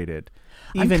curated.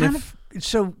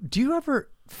 So do you ever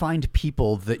find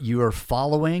people that you are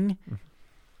following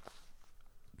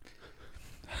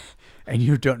and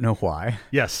you don't know why?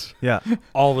 Yes. Yeah.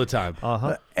 All the time.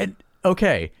 Uh-huh. And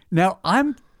okay, now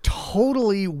I'm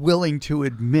totally willing to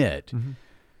admit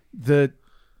that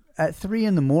at 3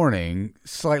 a.m,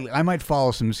 slightly, I might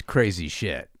follow some crazy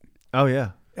shit Oh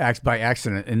yeah. by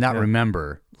accident and not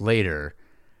remember later.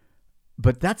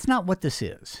 But that's not what this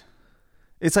is.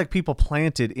 It's like people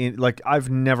planted in. Like I've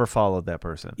never followed that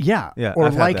person. Yeah. Yeah, Or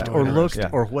I've had liked that. or Whatever. looked Yeah.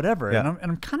 or whatever. Yeah.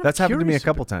 And I'm kind of That's happened to me a curious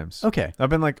couple about- times. Okay. I've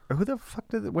been like, who the fuck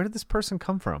where did this person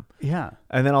come from? Yeah.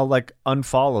 And then I'll like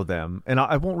unfollow them, and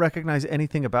I won't recognize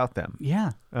anything about them.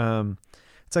 Yeah.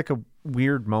 It's like a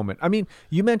weird moment. I mean,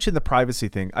 you mentioned the privacy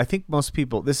thing. I think most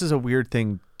people, this is a weird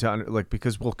thing to like,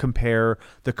 because we'll compare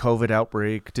the COVID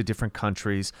outbreak to different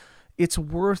countries. It's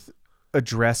worth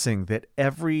addressing that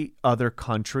every other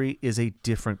country is a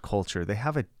different culture. They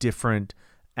have a different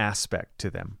aspect to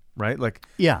them, right? Like,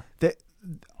 Yeah.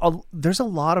 there's a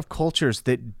lot of cultures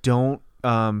that don't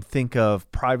think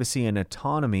of privacy and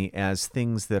autonomy as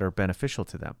things that are beneficial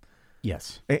to them.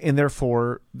 Yes. And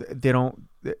therefore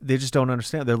they just don't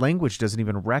understand. Their language doesn't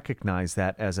even recognize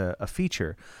that as a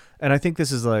feature. And I think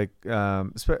this is like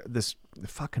this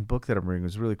fucking book that I'm reading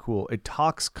was really cool. It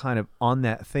talks kind of on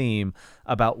that theme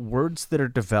about words that are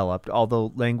developed,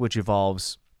 although language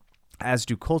evolves as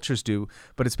do cultures do,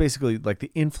 but it's basically like the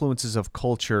influences of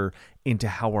culture into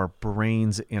how our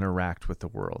brains interact with the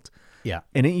world. Yeah.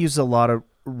 And it uses a lot of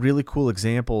really cool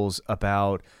examples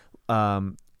about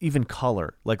even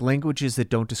color, like languages that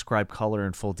don't describe color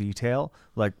in full detail,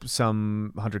 like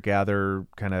some hunter-gatherer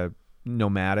kind of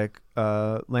nomadic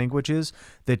languages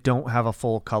that don't have a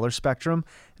full color spectrum.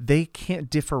 They can't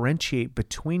differentiate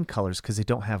between colors because they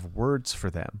don't have words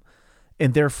for them.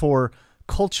 And therefore,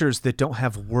 cultures that don't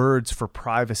have words for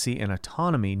privacy and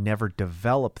autonomy never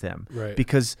develop them. Right.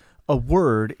 Because a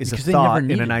word is Because a they never thought and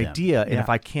needed an them. idea. And Yeah. if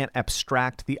I can't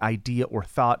abstract the idea or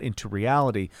thought into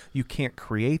reality, you can't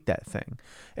create that thing.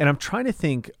 And I'm trying to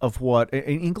think of and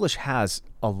English has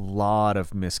a lot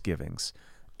of misgivings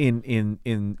in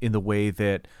the way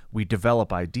that we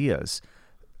develop ideas.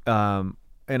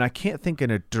 And I can't think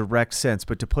in a direct sense,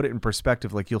 but to put it in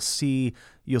perspective, like you'll see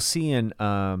in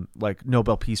like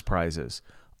Nobel Peace Prizes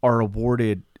are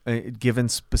awarded, given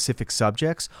specific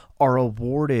subjects, are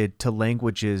awarded to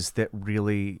languages that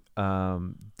really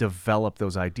develop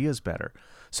those ideas better.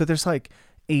 So there's like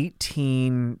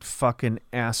 18 fucking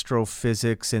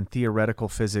astrophysics and theoretical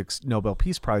physics Nobel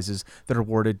Peace Prizes that are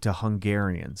awarded to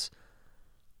Hungarians.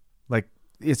 Like,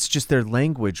 it's just their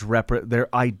language,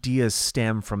 their ideas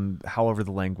stem from however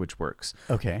the language works.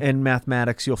 Okay. And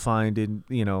mathematics you'll find in,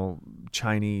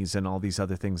 Chinese and all these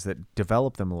other things that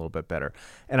develop them a little bit better.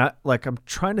 And I'm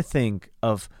trying to think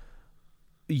of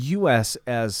US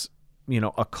as,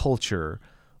 a culture.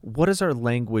 What is our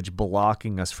language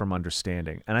blocking us from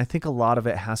understanding? And I think a lot of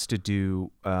it has to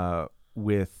do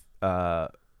with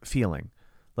feeling,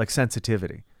 like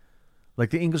sensitivity. Like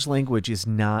the English language is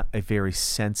not a very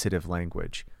sensitive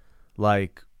language,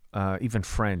 like even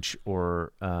French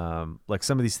or like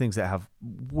some of these things that have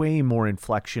way more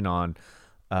inflection on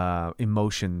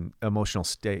emotional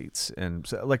states. And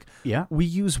so, like, Yeah. we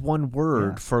use one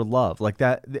word for love like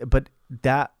that, but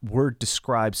that word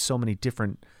describes so many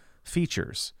different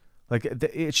features. Like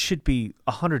it should be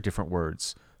 100 different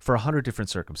words for 100 different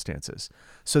circumstances.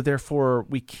 So therefore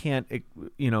we can't,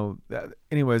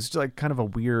 anyways, it's like kind of a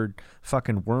weird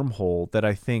fucking wormhole that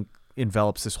I think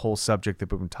envelops this whole subject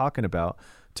that we've been talking about,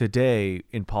 today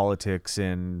in politics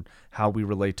and how we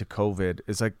relate to COVID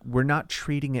is like we're not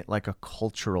treating it like a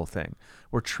cultural thing.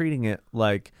 We're treating it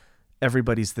like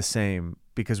everybody's the same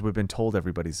because we've been told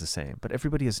everybody's the same. But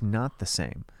everybody is not the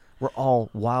same. We're all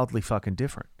wildly fucking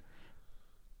different.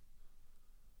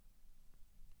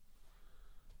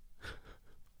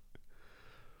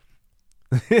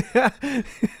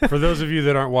 For those of you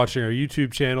that aren't watching our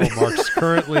YouTube channel, Mark's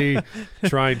currently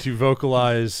trying to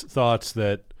vocalize thoughts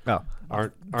that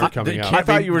aren't coming out. I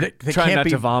thought you were trying not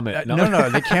to vomit. No,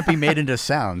 they can't be made into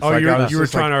sounds. Oh, like you were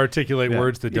trying to articulate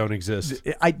words that don't exist.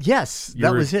 Yes,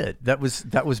 that was it. That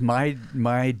was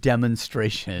my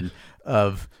demonstration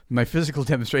of my physical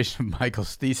demonstration of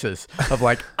Michael's thesis of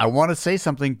like I want to say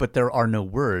something, but there are no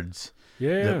words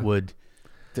that would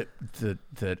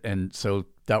that and so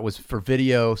that was for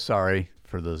video. Sorry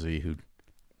for those of you who.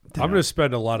 I'm going to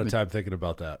spend a lot of time thinking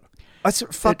about that. That's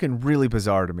fucking really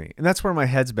bizarre to me, and that's where my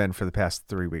head's been for the past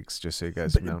 3 weeks. Just so you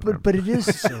guys know. But it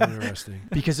is so interesting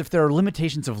because if there are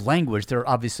limitations of language, there are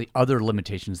obviously other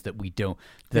limitations that we don't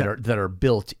that are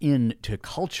built into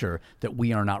culture that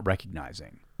we are not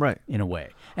recognizing. Right. In a way,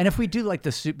 and if we do like the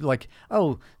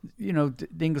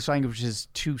English language is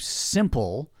too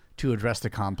simple to address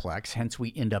the complex, hence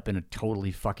we end up in a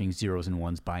totally fucking zeros and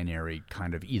ones binary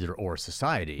kind of either or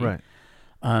society. Right.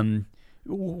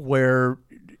 Where,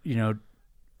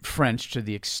 French, to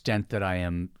the extent that I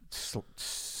am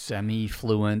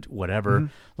semi-fluent,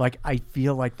 whatever, like I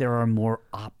feel like there are more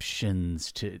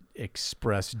options to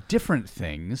express different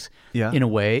things in a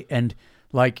way. And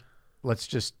like, let's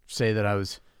just say that I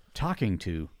was talking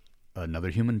to another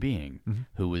human being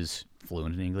who is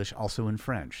fluent in English, also in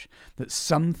French, that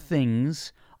some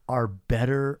things are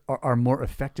better or are more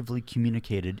effectively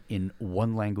communicated in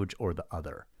one language or the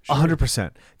other.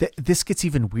 100%. This gets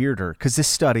even weirder because this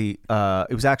study,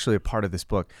 it was actually a part of this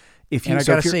book. I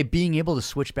gotta say, being able to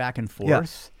switch back and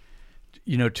forth,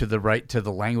 to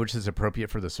the language that's appropriate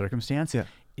for the circumstance,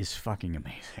 is fucking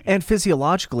amazing. And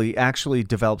physiologically, actually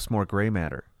develops more gray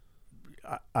matter.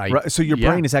 So your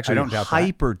brain is actually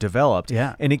hyper developed.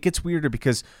 Yeah. And it gets weirder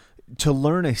because to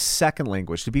learn a second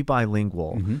language, to be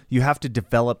bilingual, you have to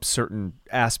develop certain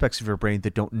aspects of your brain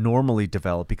that don't normally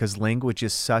develop because language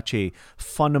is such a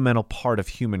fundamental part of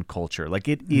human culture. Like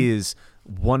it is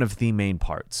one of the main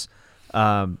parts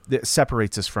that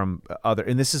separates us from other.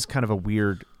 And this is kind of a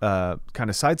weird kind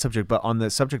of side subject, but on the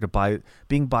subject of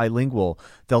being bilingual,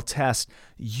 they'll test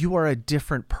you are a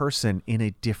different person in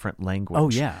a different language. Oh,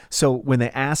 yeah. So when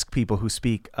they ask people who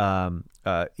speak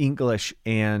English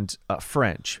and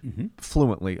French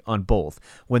fluently on both,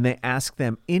 when they ask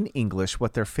them in English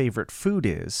what their favorite food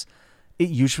is, it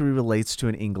usually relates to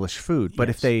an English food. But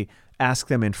if they ask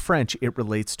them in French, it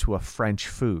relates to a French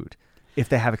food if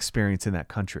they have experience in that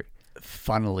country.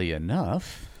 Funnily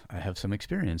enough, I have some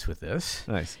experience with this.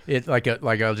 Nice.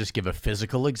 I'll just give a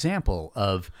physical example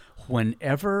of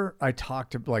whenever I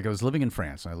talked to, like I was living in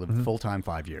France, and I lived full-time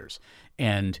 5 years.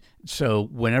 And so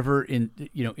whenever in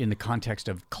the context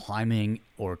of climbing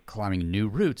new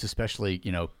routes, especially,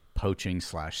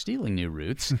 poaching/stealing new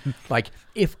routes, like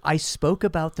if I spoke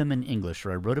about them in English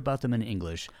or I wrote about them in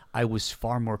English, I was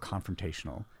far more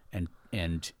confrontational and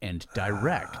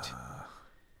direct.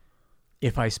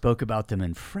 If I spoke about them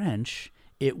in French,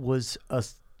 it was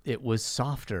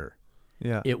softer.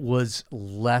 Yeah. It was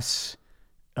less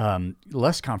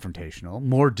confrontational,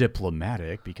 more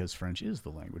diplomatic because French is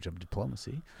the language of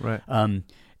diplomacy. Right.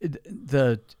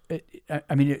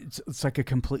 It's like a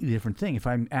completely different thing. If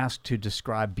I'm asked to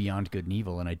describe Beyond Good and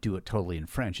Evil and I do it totally in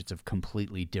French, it's a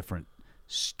completely different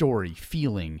story,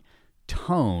 feeling,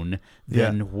 tone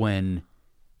than when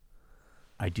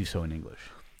I do so in English.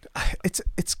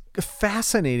 It's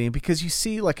fascinating because you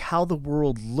see like how the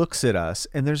world looks at us,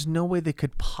 and there's no way they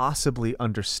could possibly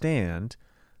understand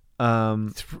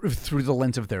through the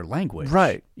lens of their language.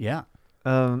 Right. Yeah.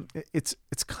 It's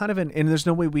kind of and there's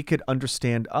no way we could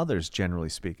understand others, generally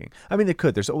speaking. I mean, they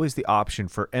could. There's always the option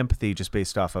for empathy just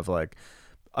based off of like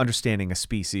understanding a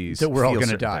species that we're all going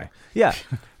to die. Yeah.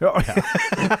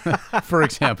 For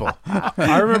example.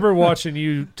 I remember watching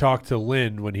you talk to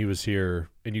Lynn when he was here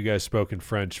and you guys spoke in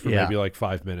French for maybe like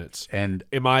 5 minutes. And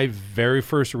my very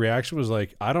first reaction was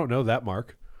like, I don't know that,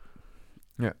 Mark.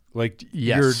 Yeah. Like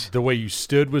the way you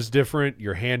stood was different.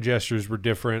 Your hand gestures were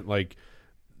different. Like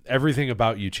everything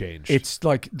about you changed. It's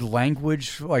like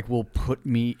language like will put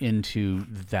me into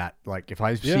that. Like if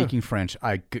I'm speaking French,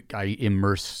 I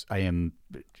am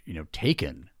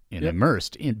taken and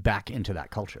immersed back into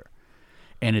that culture.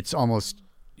 And it's almost,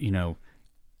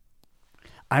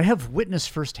 I have witnessed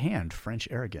firsthand French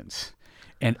arrogance,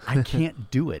 and I can't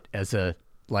do it as a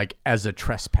like as a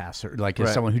trespasser, like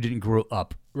as someone who didn't grow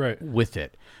up with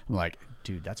it. I'm like,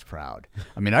 dude, that's proud.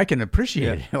 I mean, I can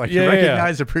appreciate it. Like, you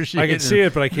recognize, appreciate it. I can see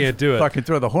it, but I can't do it. Fucking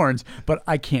throw the horns, but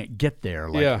I can't get there.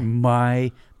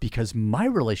 Like because my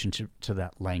relationship to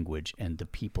that language and the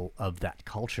people of that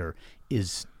culture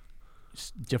is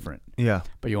different. Yeah.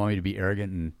 But you want me to be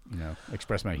arrogant and,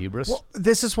 express my hubris? Well,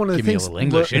 this is one of the Give things. me a little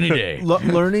English any day.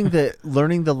 Learning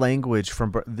the language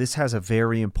this has a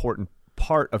very important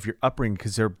part of your upbringing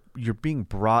because you're being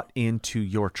brought into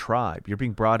your tribe. You're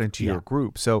being brought into your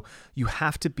group. So you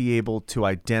have to be able to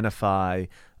identify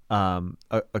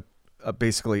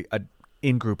basically a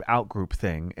in-group, out-group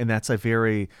thing. And that's a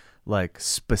very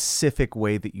specific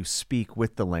way that you speak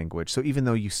with the language. So even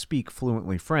though you speak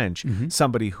fluently French,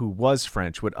 somebody who was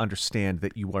French would understand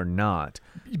that you are not.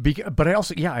 But I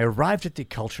also, I arrived at the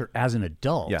culture as an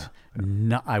adult. Yeah.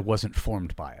 I wasn't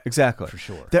formed by it. Exactly. For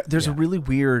sure. There's a really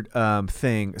weird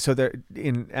thing. So there,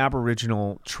 in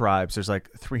Aboriginal tribes, there's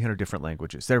 300 different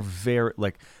languages. They're very,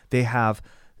 they have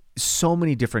so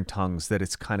many different tongues that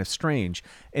it's kind of strange.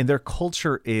 And their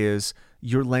culture is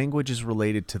your language is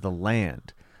related to the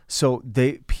land. So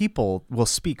people will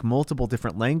speak multiple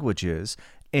different languages,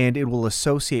 and it will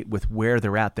associate with where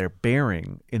they're at, their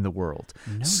bearing in the world.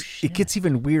 No shit. It gets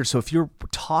even weird. So if you're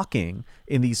talking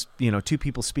in these, two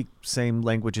people speak same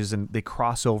languages and they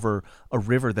cross over a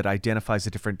river that identifies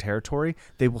a different territory,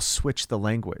 they will switch the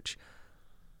language.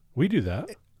 We do that.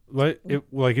 Like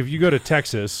if you go to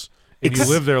Texas and you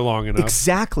live there long enough.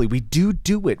 Exactly. We do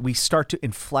it. We start to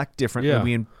inflect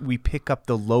differently. Yeah. We pick up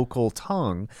the local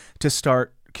tongue to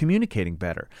start communicating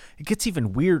better. It gets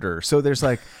even weirder. So there's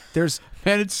man,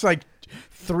 it's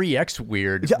 3x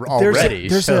weird already.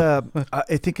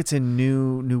 I think it's in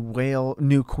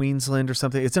New Queensland or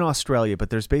something. It's in Australia,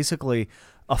 but there's basically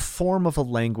a form of a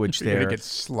language there. You're gonna get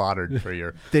slaughtered for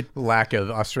your lack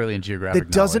of Australian geographic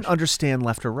that doesn't knowledge. understand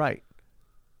left or right.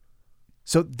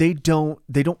 So they don't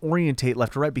orientate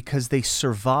left or right because they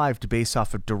survived based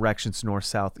off of directions north,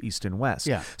 south, east, and west.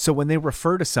 Yeah. So when they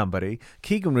refer to somebody,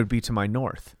 Kegan would be to my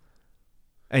north,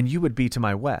 and you would be to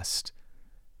my west.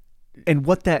 And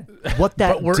what that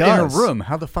but we're does, in a room.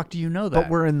 How the fuck do you know that? But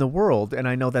we're in the world, and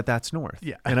I know that that's north.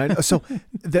 Yeah. And I so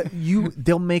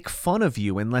they'll make fun of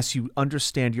you unless you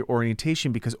understand your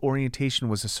orientation because orientation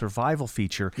was a survival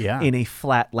feature in a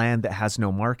flat land that has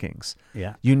no markings.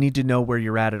 Yeah. You need to know where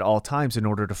you're at all times in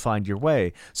order to find your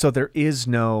way. So there is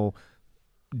no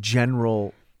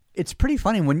general. It's pretty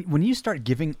funny when you start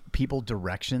giving people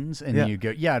directions and you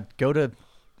go to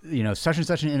such and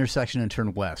such an intersection and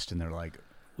turn west, and they're like,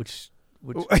 Which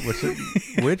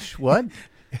what?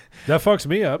 That fucks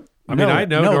me up. I mean, I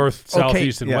know north, south,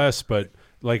 east, and west, but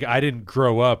I didn't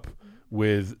grow up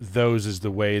with those as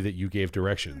the way that you gave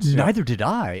directions. Neither did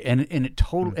I, and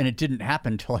it didn't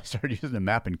happen until I started using the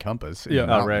map and compass in the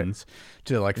mountains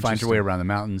to find your way around the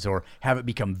mountains, or have it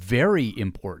become very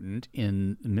important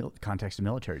in the context of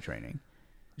military training.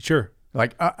 Sure.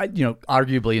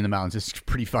 Arguably in the mountains, it's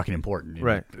pretty fucking important,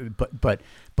 right?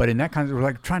 But in that kind of,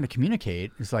 we're trying to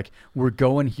communicate. It's we're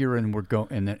going here and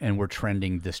we're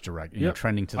trending this direction.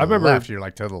 Trending to the left.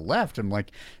 You're to the left. I'm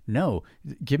like, no,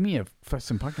 give me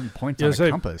some fucking points on a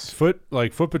compass. Foot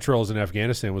patrols in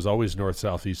Afghanistan was always north,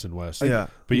 south, east, and west. Yeah,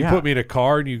 but you put me in a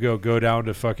car and you go down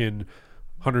to fucking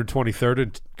 123rd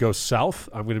and go south.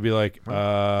 I'm going to be like,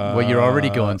 well, you're already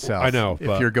going south. I know.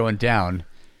 If you're going down.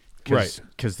 Right,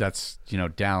 because that's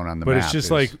down on the map. But it's just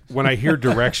when I hear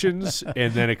directions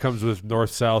and then it comes with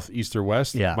north, south, east, or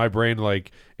west. Yeah. My brain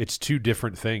it's two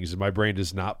different things, and my brain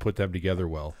does not put them together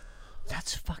well.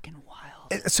 That's fucking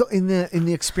wild. So in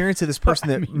the experience of this person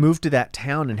that moved to that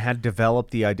town and had developed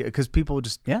the idea, because people would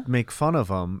just make fun of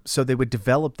them, so they would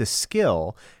develop this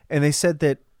skill, and they said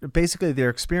that basically their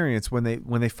experience when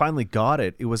they finally got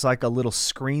it, it was like a little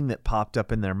screen that popped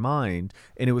up in their mind,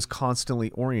 and it was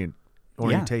constantly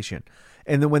orientation.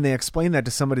 And then when they explained that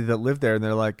to somebody that lived there, and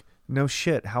they're like, no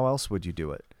shit, how else would you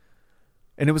do it?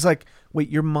 And it was like, wait,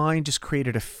 your mind just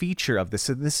created a feature of this.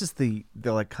 And this is the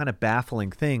kind of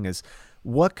baffling thing is,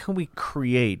 what can we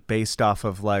create based off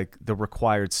of the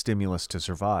required stimulus to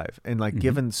survive? And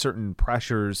given certain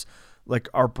pressures,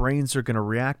 our brains are going to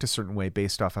react a certain way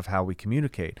based off of how we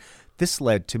communicate. This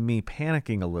led to me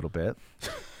panicking a little bit.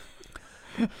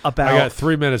 I got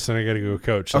 3 minutes and I got to go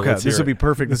coach. So okay, this would be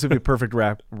perfect. This would be a perfect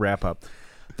wrap up.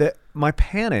 My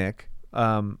panic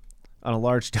on a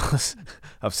large dose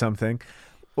of something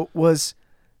was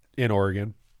in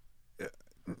Oregon.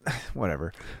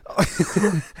 Whatever.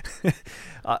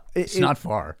 It's not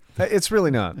far. It's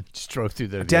really not. Just drove through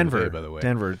there. Denver, by the way.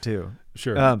 Denver too.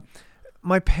 Sure.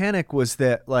 My panic was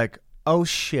that oh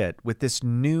shit, with this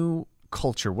new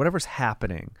culture, whatever's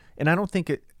happening, and I don't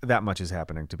think that much is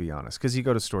happening, to be honest, because you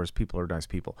go to stores, people are nice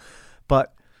people,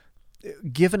 but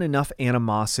given enough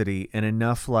animosity and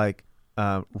enough like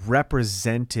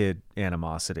represented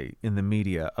animosity in the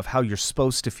media of how you're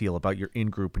supposed to feel about your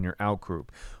in-group and your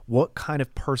out-group, what kind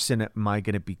of person am I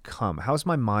going to become? How is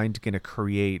my mind going to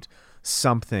create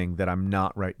something that I'm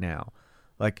not right now?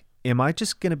 Like, am I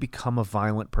just going to become a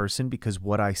violent person because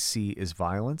what I see is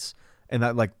violence? And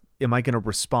that, like, am I going to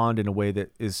respond in a way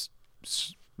that is,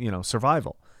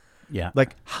 survival? Yeah.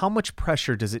 Like, how much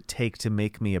pressure does it take to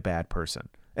make me a bad person?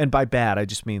 And by bad, I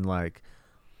just mean like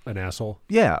an asshole.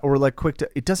 Yeah, or like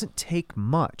it doesn't take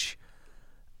much.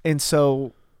 And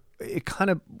so it kind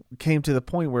of came to the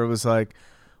point where it was like,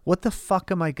 what the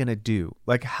fuck am I going to do?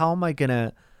 Like, how am I going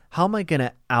to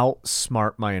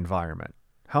outsmart my environment?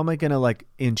 How am I going to like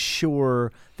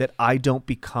ensure that I don't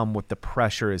become what the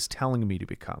pressure is telling me to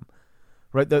become?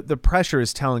 Right? The pressure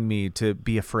is telling me to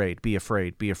be afraid, be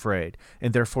afraid, be afraid.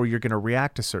 And therefore you're going to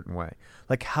react a certain way.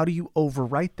 Like, how do you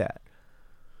overwrite that?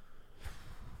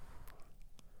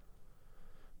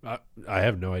 I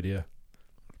have no idea.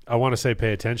 I want to say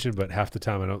pay attention, but half the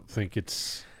time I don't think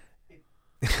it's...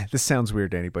 This sounds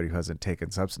weird to anybody who hasn't taken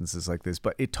substances like this,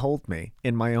 but it told me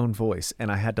in my own voice,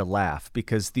 and I had to laugh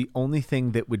because the only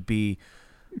thing that would be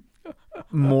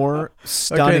more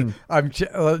stunning... Okay, I'm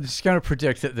just going to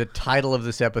predict that the title of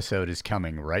this episode is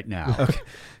coming right now. Okay.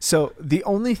 So the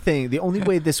only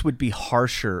way this would be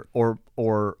harsher or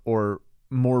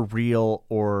more real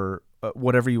or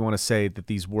whatever you want to say, that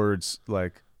these words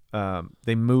like...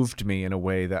 they moved me in a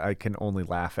way that I can only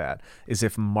laugh at, is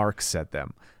if Mark said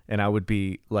them, and I would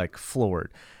be like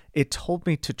floored. It told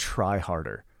me to try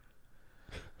harder.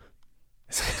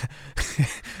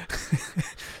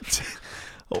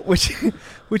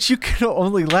 which you can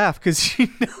only laugh because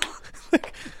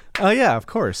like, oh yeah, of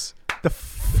course. The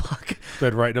fuck.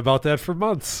 Been writing about that for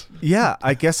months. Yeah,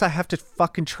 I guess I have to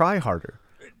fucking try harder.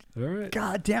 All right.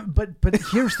 God damn, but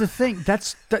here's the thing.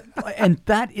 And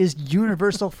that is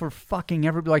universal for fucking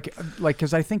everybody. Like,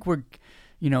 because I think we're,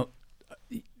 we've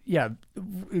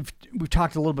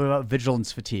talked a little bit about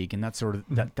vigilance fatigue and that sort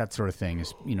of thing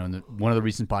is, in one of the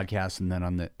recent podcasts, and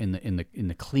then in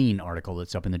the clean article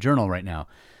that's up in the journal right now.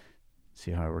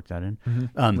 See how I worked that in?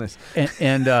 Mm-hmm. Nice.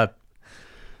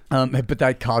 But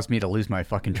that caused me to lose my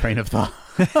fucking train of thought.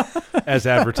 As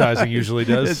advertising usually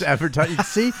does. As advertising.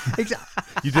 See?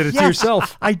 You did it to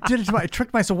yourself. I did it I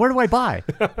tricked myself. Where do I buy?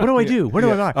 What do I do? Where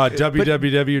do I buy?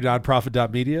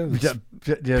 www.nonprofit.media.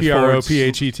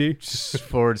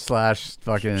 PROPHET. /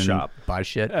 fucking shop. Buy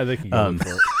shit. Yeah, they can go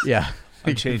for it. Yeah.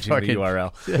 I'm changing the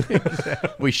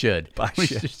URL. We should. Buy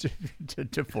shit. to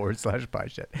 / buy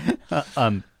shit.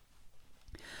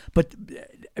 But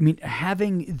I mean,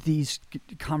 having these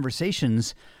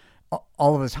conversations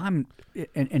all of the time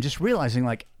and just realizing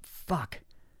like, fuck,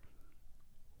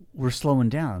 we're slowing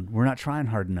down. We're not trying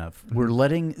hard enough. We're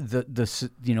letting the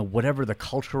whatever the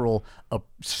cultural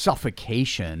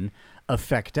suffocation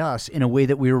affect us in a way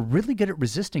that we were really good at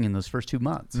resisting in those first 2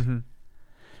 months. Mm-hmm.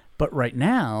 But right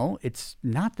now, it's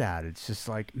not that. It's just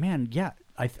like, man, yeah,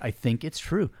 I think it's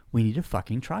true. We need to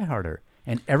fucking try harder.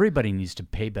 And everybody needs to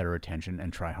pay better attention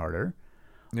and try harder.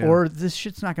 Yeah. Or this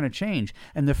shit's not going to change.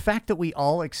 And the fact that we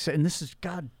all accept, and this is,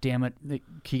 God damn it,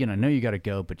 Kegan, I know you got to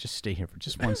go, but just stay here for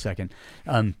just 1 second.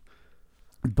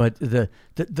 But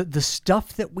the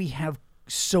stuff that we have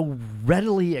so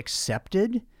readily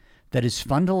accepted that is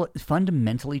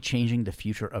fundamentally changing the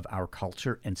future of our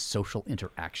culture and social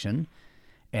interaction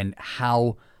and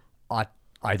how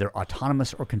either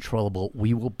autonomous or controllable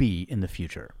we will be in the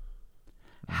future.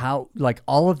 How, like,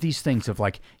 all of these things of,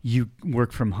 like, you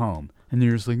work from home, and then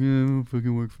you're just like, I don't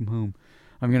fucking work from home.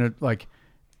 I'm going to, like,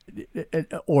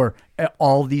 or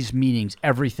all these meetings,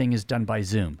 everything is done by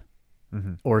Zoom.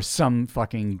 Mm-hmm. Or some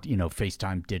fucking,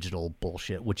 FaceTime digital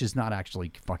bullshit, which is not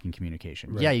actually fucking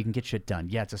communication. Right. Yeah, you can get shit done.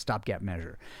 Yeah, it's a stopgap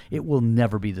measure. It will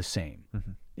never be the same.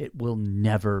 Mm-hmm. It will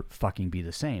never fucking be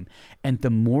the same. And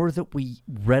the more that we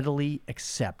readily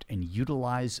accept and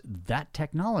utilize that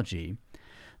technology,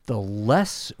 the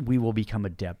less we will become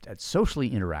adept at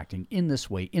socially interacting in this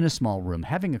way, in a small room,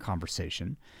 having a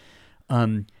conversation,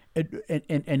 and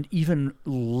even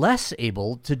less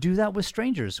able to do that with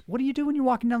strangers. What do you do when you're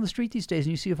walking down the street these days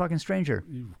and you see a fucking stranger?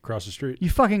 You cross the street.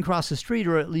 You fucking cross the street,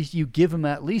 or at least you give them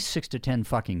at least 6 to 10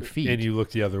 fucking feet. And you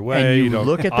look the other way. And you don't,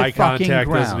 look at the eye fucking contact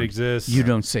ground. Doesn't exist. You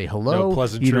don't say hello. No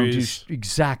pleasantries. You don't do,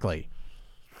 exactly.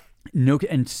 No,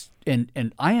 and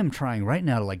and I am trying right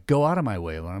now to like go out of my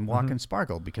way when I'm walking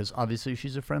Sparkle, because obviously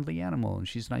she's a friendly animal and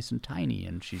she's nice and tiny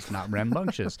and she's not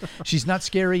rambunctious. She's not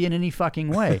scary in any fucking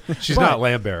way. She's not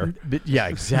Lambert. But yeah,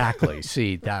 exactly.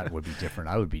 See, that would be different.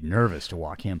 I would be nervous to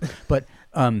walk him. But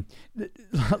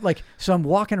like, so I'm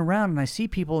walking around and I see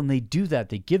people and they do that.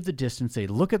 They give the distance. They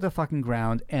look at the fucking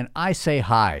ground and I say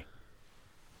hi.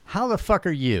 How the fuck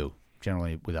are you?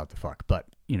 Generally without the fuck, but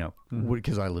you know,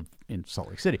 because I live in Salt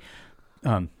Lake City.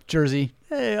 Jersey,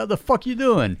 hey, how the fuck you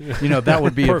doing? You know, that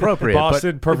would be appropriate.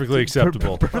 Boston, perfectly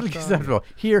acceptable. Perfectly acceptable.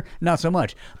 Here, not so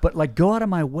much. But like, go out of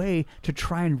my way to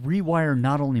try and rewire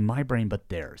not only my brain but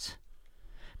theirs,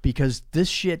 because this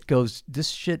shit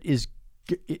is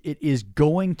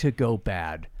going to go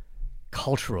bad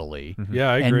culturally. Yeah,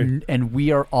 I agree. And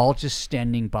we are all just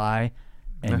standing by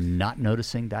and not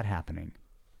noticing that happening.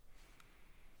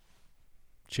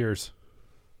 Cheers.